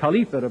way. And the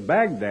caliphate of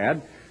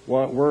Baghdad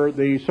were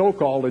the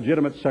so-called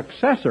legitimate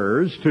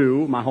successors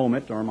to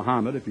Mahomet, or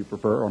Muhammad, if you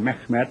prefer, or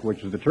Mehmet,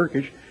 which is the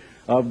Turkish,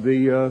 of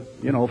the,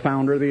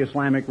 founder of the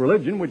Islamic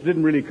religion, which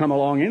didn't really come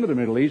along into the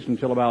Middle East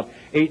until about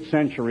 8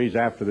 centuries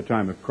after the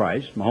time of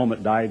Christ.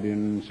 Mahomet died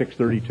in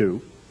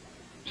 632.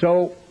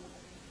 So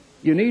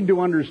You need to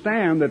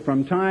understand that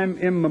from time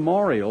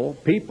immemorial,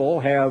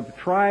 people have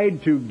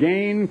tried to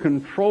gain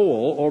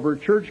control over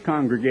church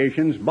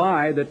congregations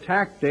by the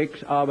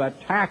tactics of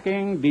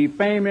attacking,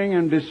 defaming,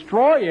 and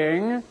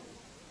destroying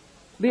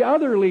the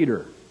other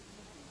leader.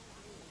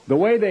 The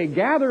way they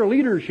gather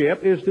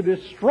leadership is to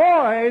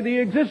destroy the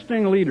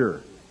existing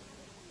leader.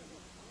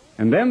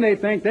 And then they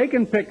think they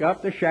can pick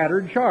up the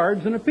shattered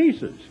shards and the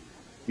pieces.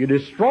 You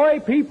destroy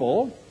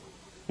people,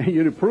 and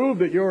you prove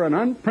that you're an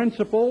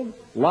unprincipled,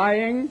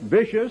 lying,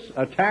 vicious,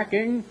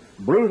 attacking,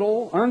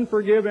 brutal,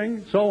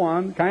 unforgiving, so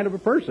on kind of a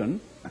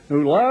person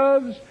who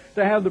loves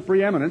to have the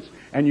preeminence,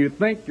 and you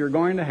think you're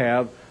going to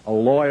have a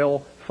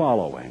loyal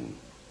following.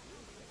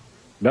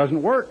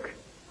 Doesn't work.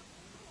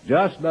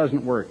 Just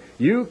doesn't work.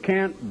 You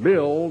can't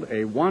build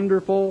a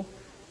wonderful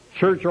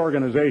church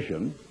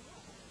organization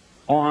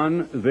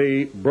on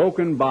the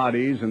broken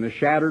bodies and the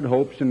shattered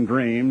hopes and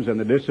dreams and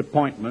the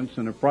disappointments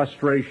and the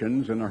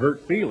frustrations and the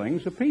hurt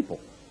feelings of people.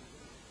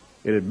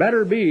 It had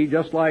better be,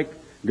 just like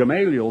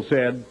Gamaliel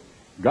said,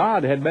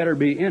 God had better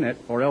be in it,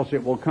 or else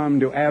it will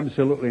come to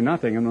absolutely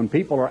nothing. And when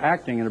people are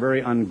acting in a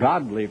very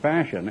ungodly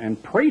fashion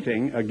and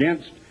prating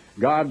against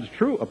God's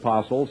true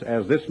apostles,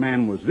 as this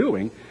man was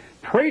doing,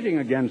 prating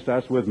against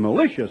us with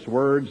malicious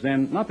words,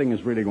 then nothing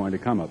is really going to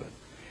come of it.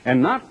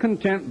 And not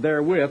content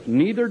therewith,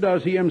 neither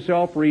does he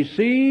himself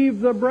receive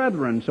the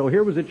brethren. So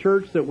here was a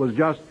church that was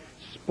just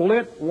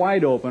split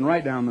wide open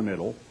right down the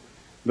middle.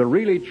 The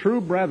really true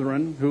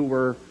brethren who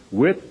were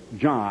with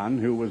John,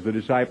 who was the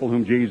disciple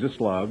whom Jesus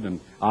loved, and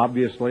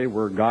obviously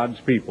were God's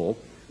people,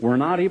 were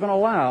not even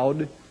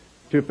allowed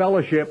to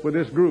fellowship with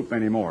this group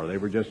anymore. They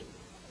were just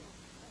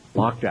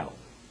locked out.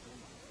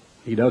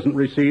 He doesn't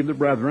receive the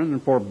brethren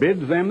and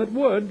forbids them that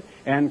would,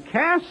 and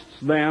casts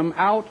them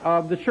out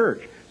of the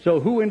church. So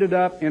who ended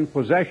up in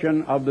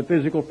possession of the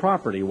physical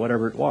property,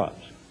 whatever it was?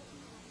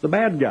 The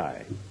bad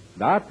guy,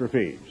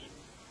 Diotrephes,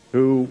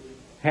 who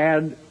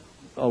had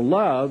a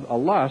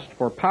lust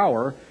for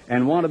power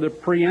and wanted the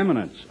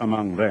preeminence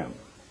among them.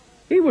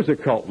 He was a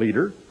cult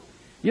leader.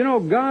 You know,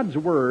 God's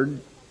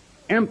Word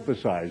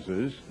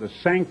emphasizes the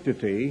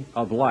sanctity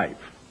of life.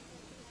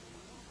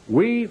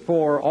 We,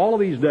 for all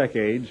of these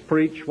decades,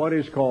 preach what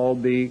is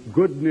called the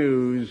good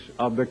news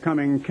of the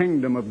coming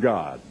kingdom of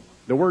God.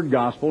 The word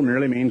gospel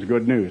merely means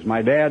good news.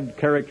 My dad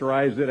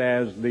characterized it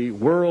as the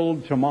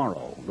world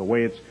tomorrow, the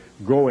way it's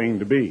going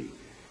to be,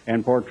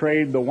 and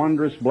portrayed the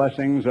wondrous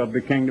blessings of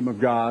the kingdom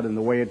of God and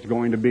the way it's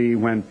going to be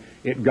when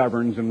it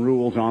governs and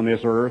rules on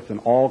this earth,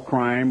 and all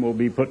crime will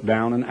be put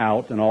down and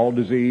out, and all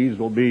disease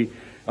will be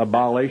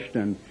abolished,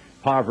 and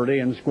poverty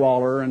and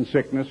squalor and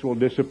sickness will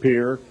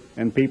disappear,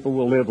 and people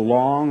will live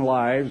long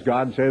lives.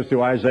 God says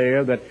to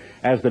Isaiah that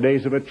as the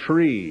days of a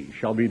tree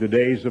shall be the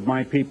days of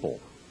my people.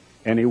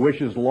 And he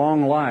wishes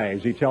long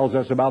lives. He tells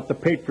us about the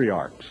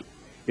patriarchs.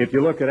 If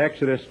you look at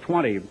Exodus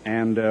 20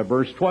 and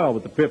verse 12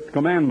 at the fifth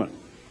commandment,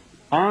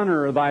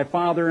 honor thy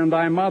father and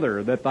thy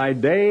mother, that thy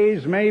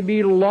days may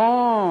be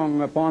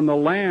long upon the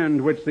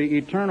land which the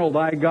eternal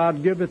thy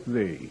God giveth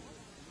thee.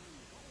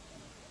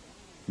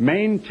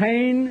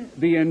 Maintain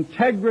the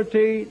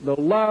integrity, the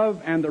love,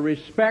 and the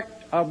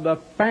respect of the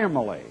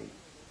family.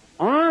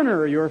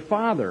 Honor your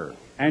father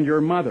and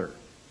your mother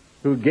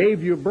who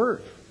gave you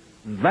birth,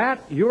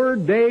 that your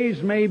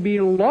days may be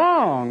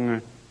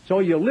long, so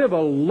you live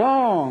a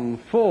long,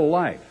 full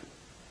life.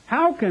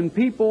 How can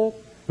people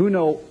who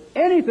know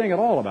anything at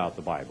all about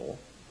the Bible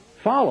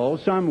follow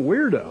some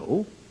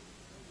weirdo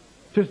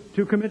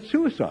to commit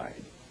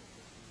suicide?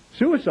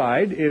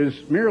 Suicide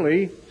is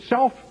merely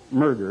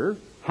self-murder.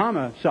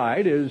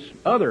 Homicide is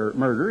other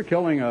murder,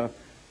 killing a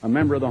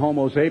member of the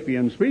Homo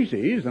sapien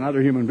species,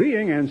 another human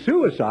being, and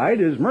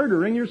suicide is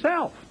murdering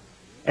yourself.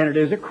 And it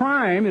is a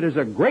crime. It is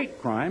a great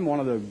crime,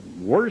 one of the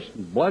worst,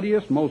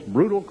 bloodiest, most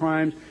brutal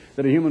crimes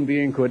that a human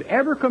being could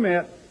ever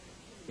commit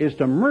is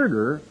to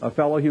murder a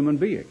fellow human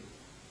being.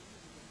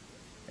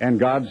 And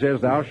God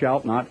says, thou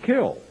shalt not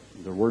kill.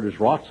 The word is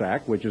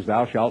rotzak, which is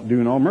thou shalt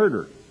do no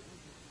murder.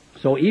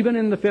 So even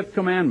in the fifth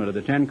commandment of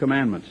the Ten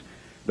Commandments,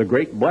 the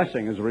great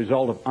blessing as a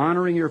result of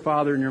honoring your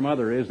father and your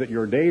mother is that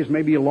your days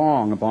may be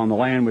long upon the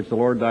land which the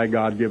Lord thy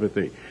God giveth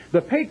thee.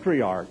 The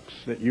patriarchs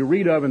that you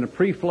read of in the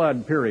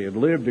pre-flood period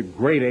lived to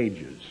great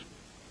ages.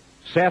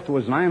 Seth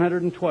was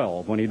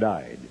 912 when he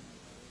died.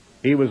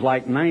 He was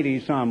like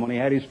 90-some when he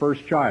had his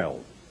first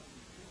child.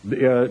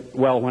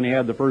 When he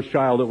had the first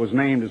child that was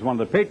named as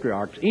one of the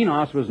patriarchs,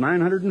 Enos was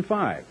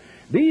 905.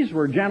 These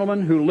were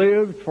gentlemen who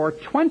lived for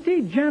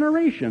 20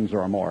 generations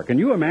or more. Can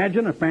you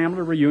imagine a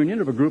family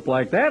reunion of a group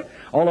like that?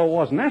 Although it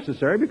wasn't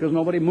necessary because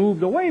nobody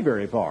moved away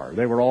very far.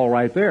 They were all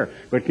right there.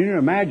 But can you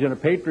imagine a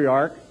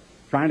patriarch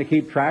trying to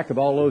keep track of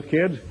all those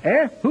kids?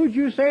 Who'd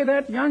you say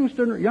that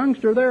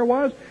youngster there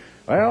was?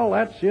 Well,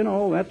 that's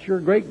your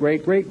great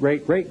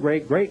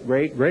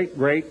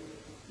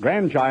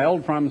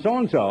grandchild from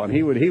so-and-so. And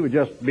he would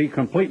just be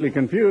completely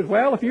confused.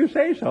 Well, if you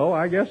say so,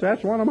 I guess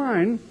that's one of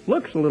mine.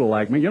 Looks a little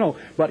like me,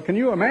 But can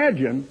you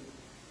imagine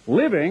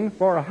living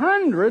for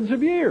hundreds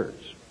of years?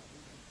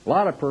 A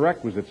lot of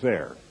prerequisites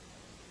there.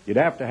 You'd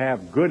have to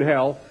have good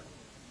health,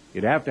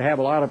 You'd have to have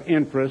a lot of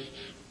interests.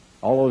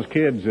 All those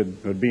kids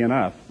would be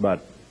enough,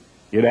 but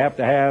you'd have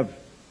to have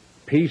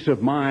peace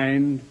of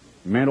mind,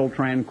 mental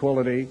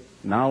tranquility,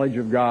 knowledge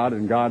of God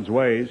and God's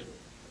ways.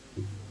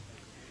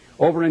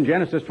 Over in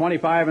Genesis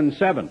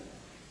 25:7,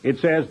 it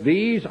says,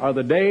 "These are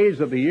the days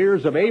of the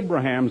years of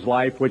Abraham's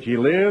life, which he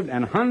lived,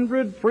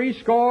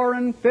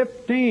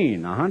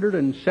 175.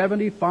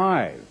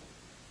 175.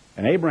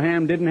 And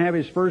Abraham didn't have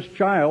his first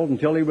child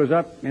until he was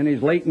up in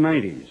his late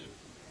 90s.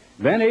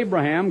 Then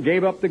Abraham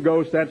gave up the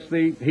ghost, that's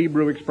the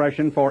Hebrew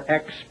expression for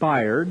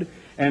expired,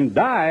 and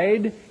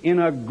died in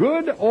a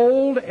good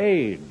old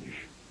age."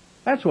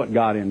 That's what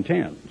God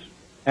intends.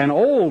 An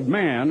old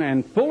man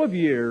and full of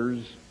years,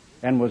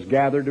 and was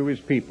gathered to his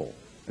people.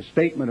 A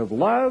statement of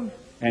love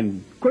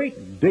and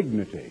great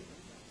dignity.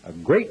 A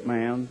great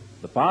man,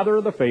 the father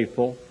of the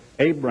faithful,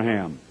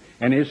 Abraham.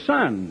 And his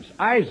sons,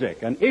 Isaac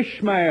and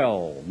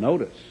Ishmael.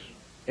 Notice,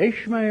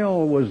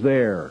 Ishmael was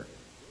there.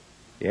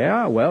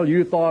 Yeah, well,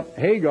 you thought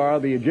Hagar,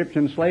 the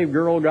Egyptian slave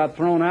girl, got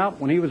thrown out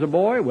when he was a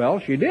boy. Well,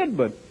 she did,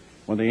 but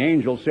when the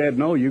angel said,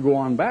 "No, you go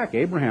on back,"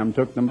 Abraham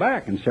took them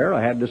back, and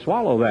Sarah had to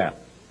swallow that.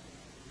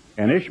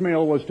 And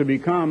Ishmael was to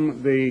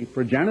become the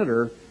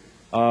progenitor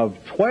of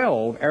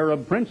 12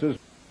 Arab princes.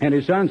 And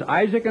his sons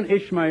Isaac and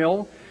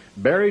Ishmael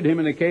buried him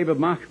in the cave of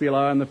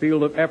Machpelah in the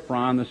field of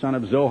Ephron, the son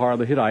of Zohar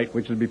the Hittite,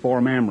 which is before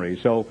Mamre.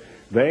 So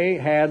they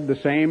had the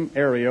same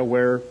area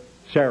where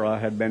Sarah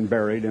had been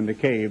buried, in the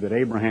cave that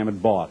Abraham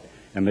had bought.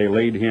 And they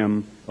laid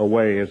him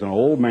away as an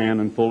old man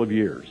and full of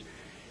years.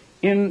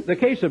 In the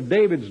case of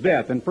David's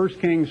death, in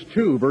 1 Kings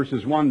 2,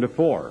 verses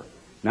 1-4,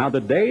 "Now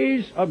the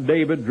days of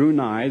David drew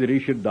nigh that he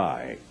should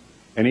die.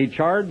 And he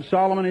charged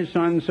Solomon his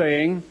son,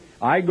 saying,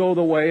 I go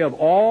the way of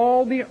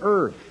all the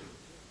earth."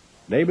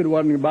 David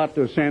wasn't about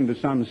to ascend to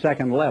some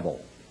second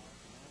level.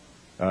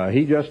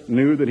 He just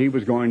knew that he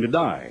was going to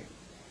die.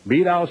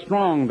 "Be thou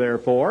strong,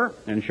 therefore,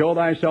 and show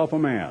thyself a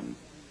man,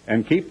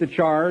 and keep the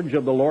charge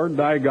of the Lord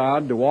thy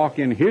God, to walk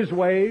in his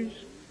ways,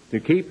 to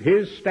keep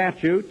his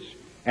statutes,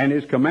 and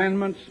his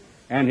commandments,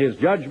 and his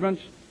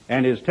judgments,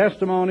 and his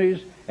testimonies,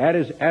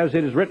 as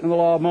it is written in the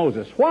law of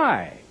Moses."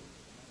 Why?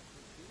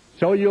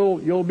 So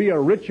you'll be a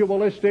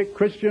ritualistic,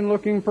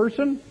 Christian-looking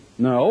person?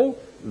 No.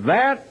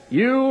 "That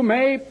you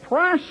may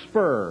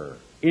prosper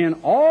in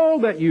all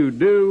that you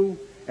do,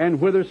 and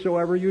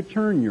whithersoever you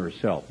turn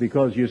yourself."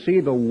 Because you see,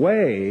 the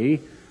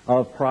way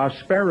of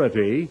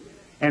prosperity,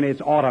 and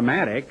it's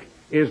automatic,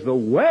 is the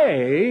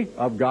way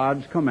of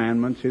God's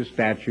commandments, his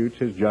statutes,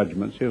 his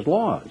judgments, his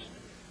laws.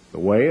 The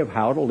way of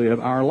how to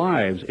live our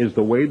lives is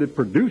the way that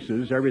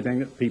produces everything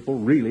that people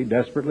really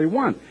desperately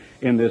want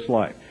in this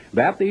life.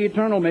 "That the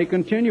Eternal may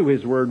continue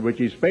his word which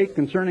he spake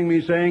concerning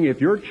me, saying,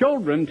 If your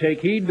children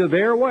take heed to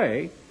their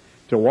way,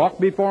 to walk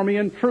before me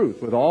in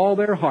truth with all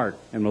their heart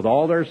and with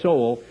all their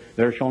soul,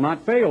 there shall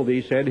not fail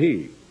thee, said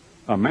he,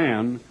 a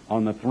man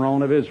on the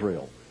throne of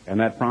Israel."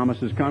 And that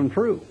promise has come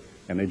true.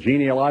 And the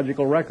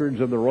genealogical records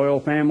of the royal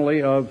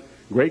family of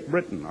Great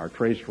Britain are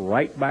traced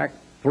right back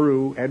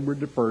through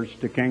Edward I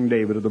to King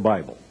David of the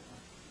Bible.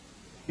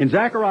 In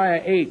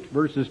Zechariah 8,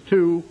 verses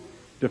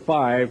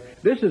 2-5,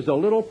 this is a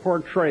little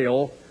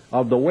portrayal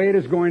of the way it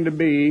is going to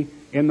be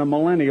in the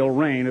millennial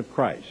reign of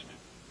Christ.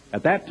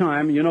 At that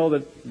time, you know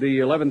that the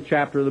 11th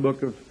chapter of the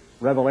book of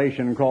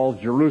Revelation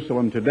calls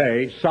Jerusalem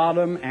today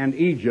Sodom and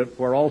Egypt,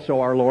 where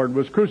also our Lord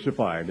was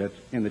crucified. That's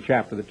in the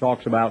chapter that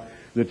talks about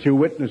the two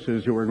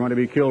witnesses who were going to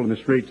be killed in the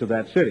streets of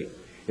that city.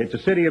 It's a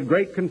city of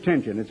great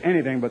contention. It's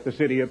anything but the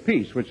city of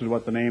peace, which is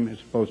what the name is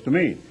supposed to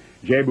mean.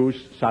 Jebus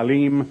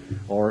Salim,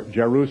 or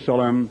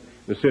Jerusalem,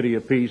 the city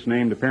of peace,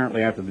 named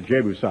apparently after the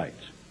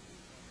Jebusites.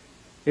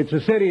 It's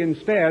a city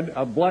instead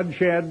of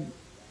bloodshed,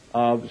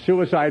 of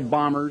suicide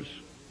bombers,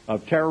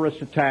 of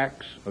terrorist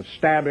attacks, of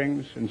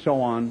stabbings, and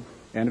so on,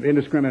 and of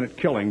indiscriminate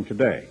killing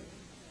today.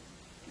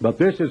 But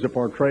this is a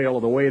portrayal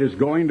of the way it is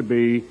going to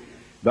be.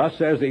 "Thus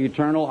says the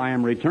Eternal, I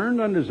am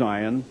returned unto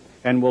Zion,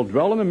 and will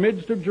dwell in the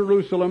midst of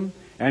Jerusalem,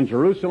 and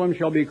Jerusalem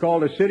shall be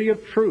called a city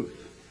of truth,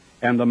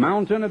 and the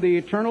mountain of the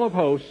Eternal of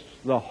hosts,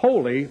 the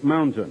holy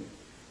mountain.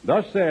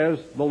 Thus says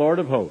the Lord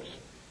of hosts,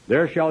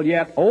 there shall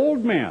yet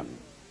old men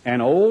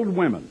and old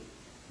women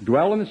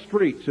dwell in the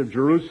streets of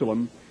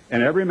Jerusalem,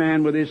 and every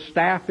man with his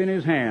staff in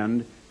his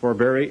hand for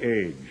very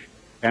age.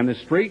 And the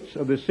streets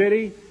of the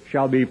city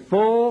shall be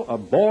full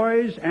of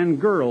boys and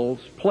girls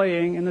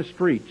playing in the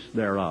streets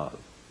thereof."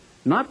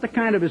 Not the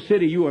kind of a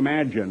city you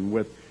imagine,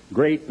 with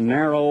great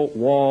narrow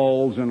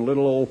walls and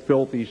little old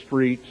filthy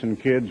streets and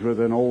kids with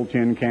an old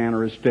tin can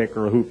or a stick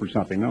or a hoop or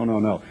something. No, no,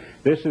 no.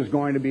 This is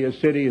going to be a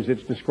city, as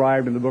it's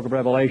described in the book of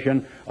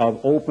Revelation,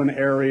 of open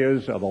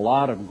areas, of a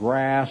lot of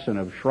grass and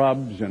of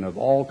shrubs and of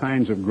all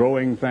kinds of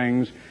growing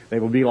things. They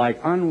will be like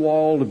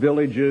unwalled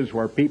villages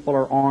where people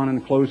are on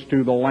and close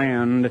to the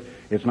land.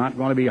 It's not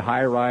going to be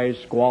high-rise,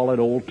 squalid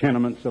old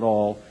tenements at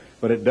all,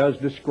 but it does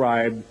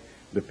describe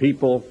the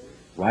people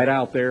right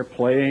out there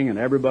playing, and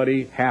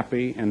everybody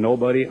happy and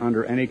nobody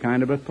under any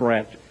kind of a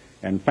threat,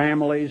 and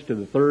families to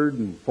the third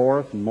and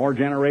fourth and more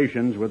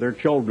generations with their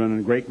children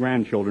and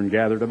great-grandchildren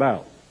gathered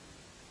about.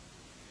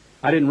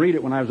 I didn't read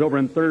it when I was over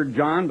in 3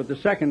 John, but the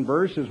second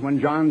verse is when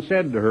John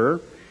said to her,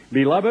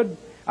 "Beloved,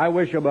 I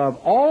wish above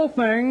all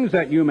things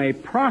that you may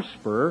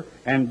prosper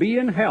and be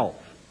in health,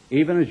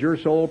 even as your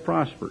soul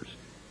prospers."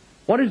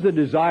 What is the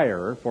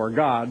desire for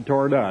God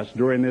toward us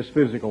during this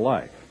physical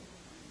life?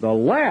 The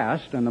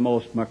last and the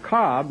most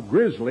macabre,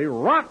 grisly,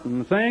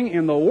 rotten thing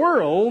in the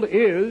world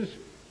is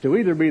to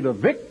either be the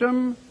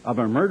victim of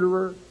a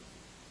murderer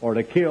or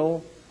to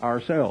kill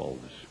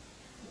ourselves.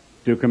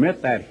 To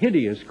commit that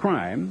hideous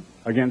crime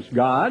against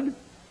God,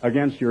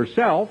 against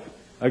yourself,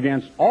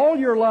 against all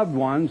your loved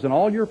ones and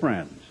all your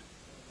friends.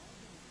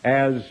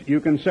 As you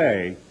can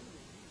say,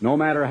 no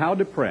matter how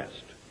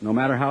depressed, no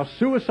matter how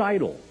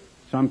suicidal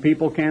some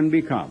people can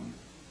become,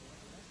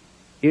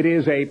 it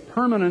is a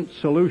permanent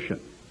solution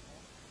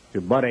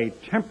to but a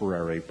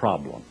temporary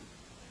problem.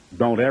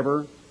 Don't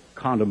ever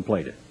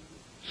contemplate it.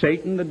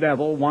 Satan, the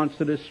devil, wants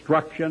the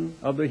destruction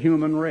of the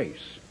human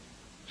race.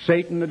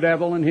 Satan, the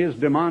devil, and his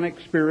demonic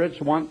spirits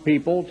want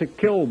people to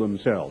kill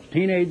themselves.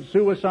 Teenage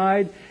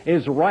suicide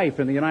is rife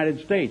in the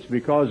United States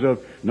because of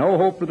no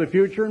hope for the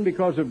future and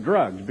because of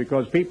drugs,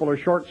 because people are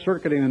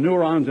short-circuiting the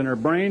neurons in their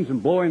brains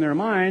and blowing their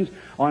minds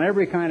on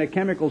every kind of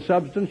chemical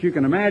substance you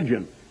can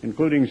imagine,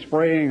 including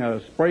spraying a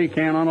spray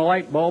can on a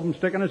light bulb and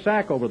sticking a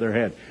sack over their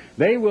head.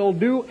 They will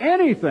do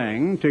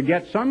anything to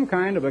get some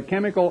kind of a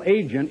chemical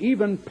agent,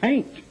 even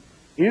paint,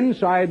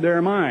 inside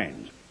their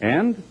minds.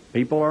 And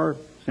people are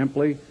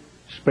simply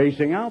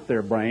spacing out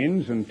their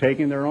brains and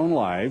taking their own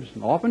lives,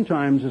 and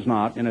oftentimes is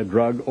not in a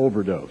drug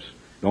overdose.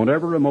 Don't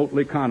ever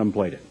remotely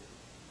contemplate it.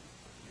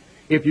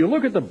 If you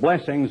look at the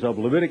blessings of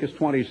Leviticus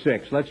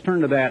 26, let's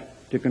turn to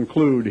that to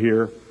conclude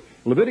here.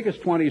 Leviticus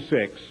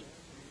 26,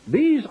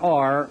 these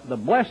are the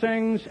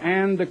blessings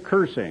and the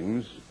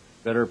cursings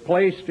that are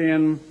placed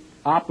in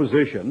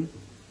opposition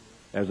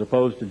as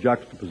opposed to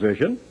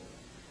juxtaposition.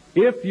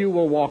 If you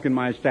will walk in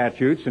my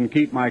statutes and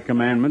keep my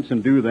commandments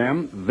and do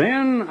them,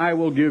 then I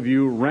will give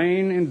you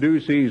rain in due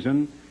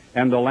season,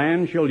 and the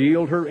land shall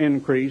yield her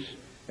increase,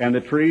 and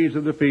the trees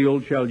of the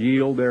field shall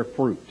yield their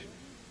fruit.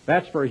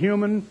 That's for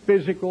human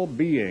physical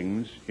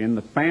beings in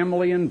the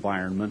family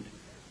environment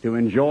to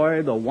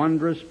enjoy the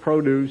wondrous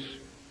produce,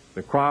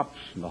 the crops,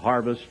 and the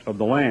harvest of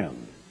the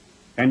land.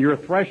 And your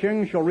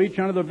threshing shall reach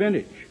unto the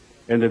vintage,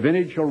 and the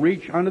vintage shall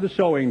reach unto the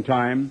sowing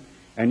time,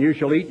 and you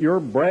shall eat your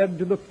bread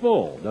to the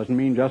full. Doesn't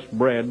mean just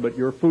bread, but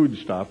your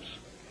foodstuffs.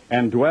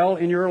 And dwell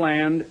in your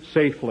land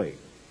safely.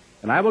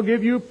 And I will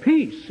give you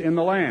peace in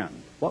the land.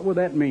 What would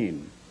that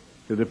mean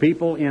to the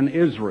people in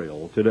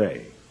Israel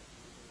today?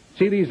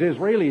 See, these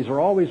Israelis are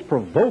always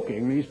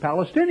provoking these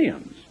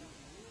Palestinians.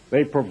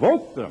 They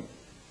provoke them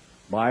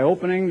by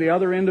opening the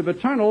other end of a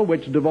tunnel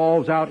which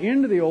devolves out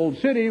into the old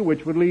city,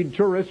 which would lead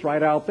tourists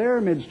right out there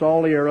amidst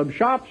all the Arab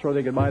shops where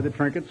they could buy the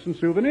trinkets and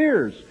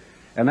souvenirs.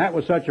 And that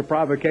was such a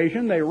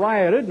provocation, they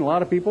rioted and a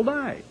lot of people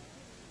died.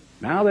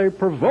 Now they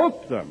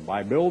provoked them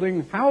by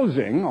building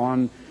housing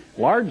on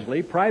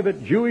largely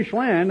private Jewish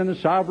land in the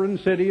sovereign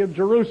city of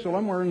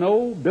Jerusalem where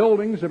no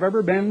buildings have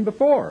ever been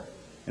before.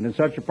 And in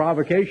such a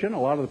provocation, a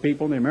lot of the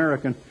people in the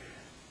American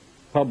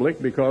public,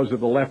 because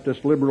of the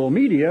leftist liberal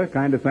media,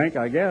 kind of think,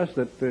 I guess,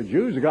 that the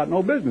Jews have got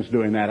no business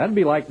doing that. That'd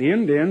be like the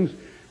Indians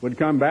would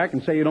come back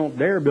and say you don't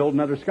dare build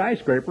another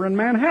skyscraper in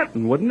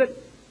Manhattan, wouldn't it?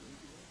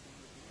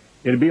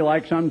 It'd be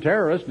like some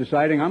terrorist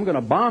deciding, I'm going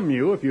to bomb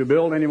you if you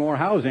build any more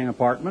housing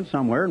apartments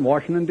somewhere in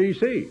Washington,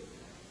 D.C.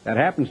 That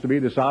happens to be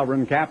the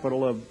sovereign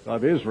capital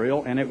of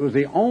Israel, and it was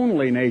the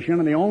only nation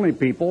and the only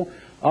people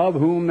of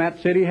whom that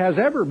city has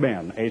ever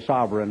been a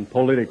sovereign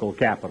political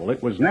capital.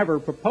 It was never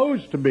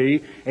proposed to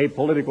be a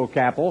political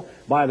capital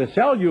by the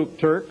Seljuk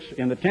Turks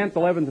in the 10th,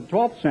 11th, and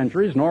 12th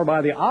centuries, nor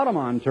by the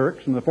Ottoman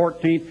Turks in the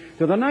 14th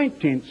to the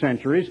 19th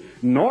centuries,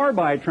 nor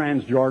by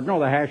Transjordan or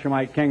the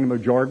Hashemite Kingdom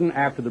of Jordan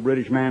after the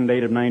British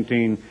Mandate of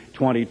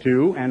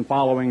 1922, and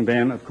following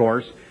then, of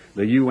course,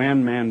 the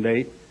UN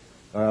mandate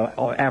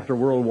after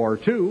World War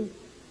II.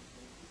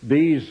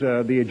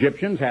 The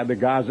Egyptians had the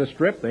Gaza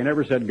Strip. They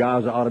never said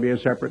Gaza ought to be a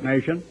separate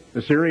nation.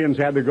 The Syrians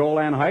had the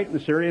Golan Heights, and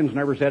the Syrians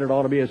never said it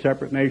ought to be a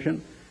separate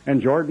nation.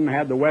 And Jordan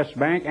had the West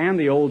Bank and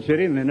the Old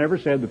City, and they never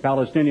said the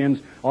Palestinians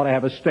ought to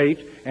have a state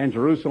and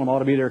Jerusalem ought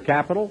to be their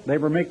capital. They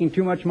were making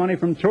too much money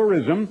from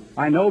tourism.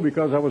 I know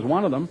because I was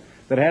one of them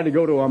that had to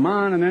go to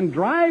Amman and then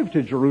drive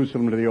to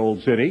Jerusalem to the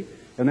Old City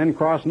and then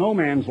cross no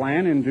man's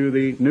land into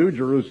the New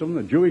Jerusalem,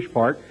 the Jewish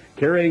part,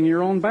 carrying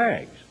your own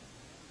bags.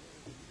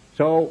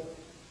 So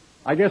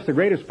I guess the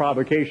greatest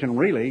provocation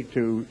really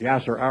to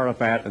Yasser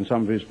Arafat and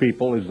some of his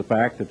people is the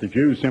fact that the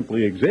Jews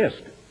simply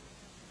exist.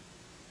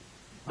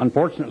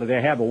 Unfortunately,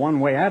 they have a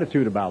one-way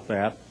attitude about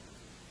that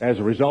as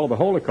a result of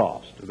the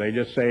Holocaust. They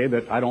just say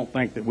that I don't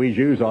think that we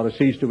Jews ought to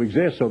cease to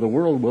exist, so the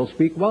world will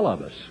speak well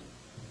of us.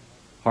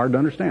 Hard to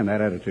understand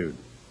that attitude.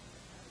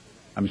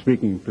 I'm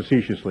speaking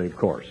facetiously, of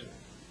course.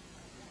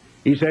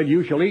 He said,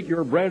 you shall eat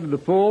your bread to the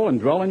full and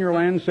dwell in your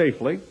land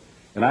safely.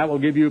 And I will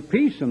give you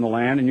peace in the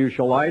land, and you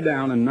shall lie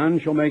down, and none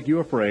shall make you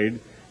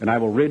afraid. And I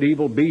will rid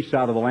evil beasts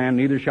out of the land,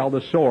 neither shall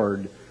the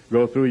sword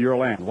go through your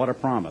land. What a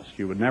promise.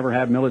 You would never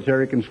have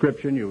military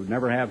conscription. You would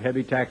never have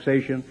heavy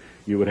taxation.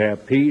 You would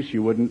have peace.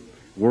 You wouldn't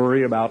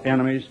worry about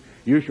enemies.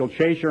 You shall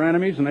chase your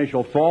enemies, and they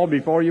shall fall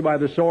before you by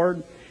the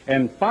sword.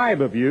 And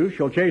 5 of you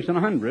shall chase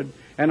 100,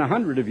 and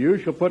 100 of you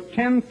shall put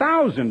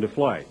 10,000 to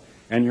flight.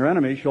 And your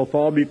enemies shall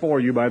fall before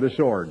you by the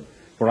sword.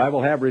 For I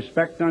will have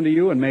respect unto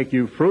you, and make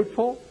you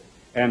fruitful,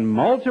 and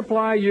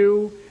multiply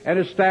you, and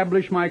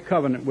establish my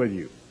covenant with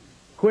you.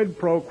 Quid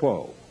pro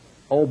quo.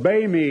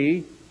 Obey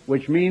me,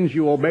 which means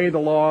you obey the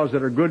laws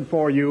that are good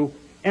for you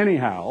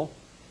anyhow.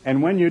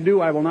 And when you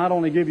do, I will not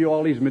only give you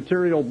all these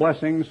material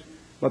blessings,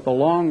 but the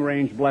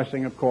long-range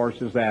blessing, of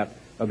course, is that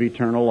of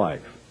eternal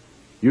life.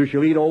 You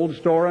shall eat old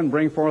store and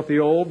bring forth the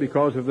old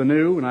because of the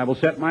new, and I will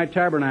set my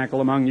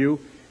tabernacle among you,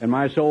 and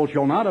my soul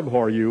shall not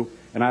abhor you,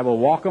 and I will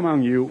walk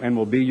among you and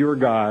will be your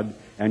God,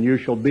 and you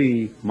shall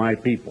be my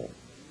people.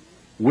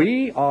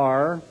 We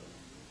are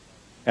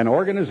an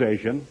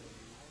organization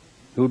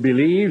who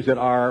believes that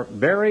our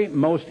very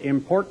most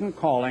important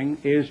calling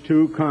is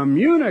to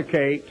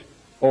communicate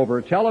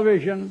over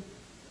television.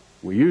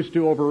 We used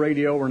to over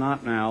radio, we're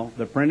not now,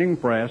 the printing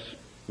press,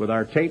 with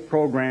our tape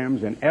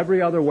programs and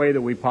every other way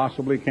that we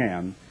possibly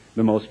can,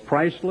 the most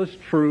priceless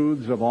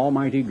truths of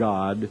Almighty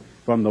God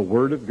from the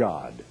Word of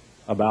God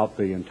about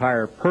the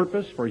entire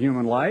purpose for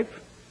human life,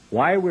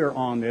 why we're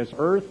on this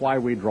earth, why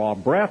we draw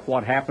breath,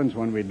 what happens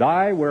when we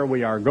die, where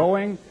we are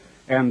going,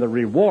 and the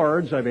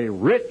rewards of a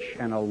rich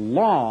and a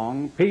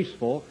long,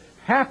 peaceful,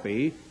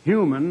 happy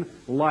human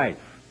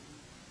life.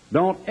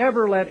 Don't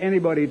ever let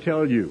anybody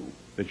tell you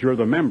that you're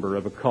the member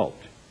of a cult.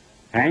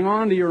 Hang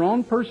on to your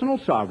own personal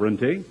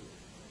sovereignty.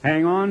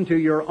 Hang on to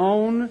your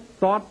own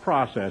thought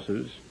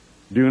processes.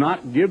 Do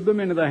not give them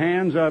into the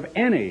hands of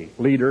any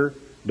leader.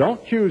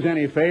 Don't choose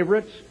any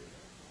favorites.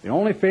 The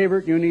only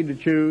favorite you need to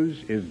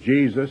choose is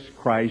Jesus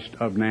Christ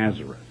of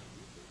Nazareth.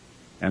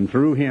 And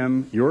through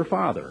him, your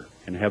Father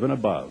in heaven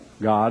above,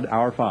 God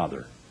our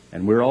Father.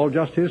 And we're all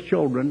just his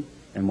children,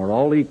 and we're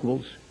all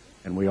equals,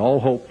 and we all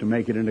hope to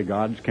make it into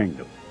God's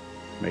kingdom.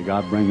 May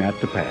God bring that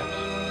to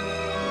pass.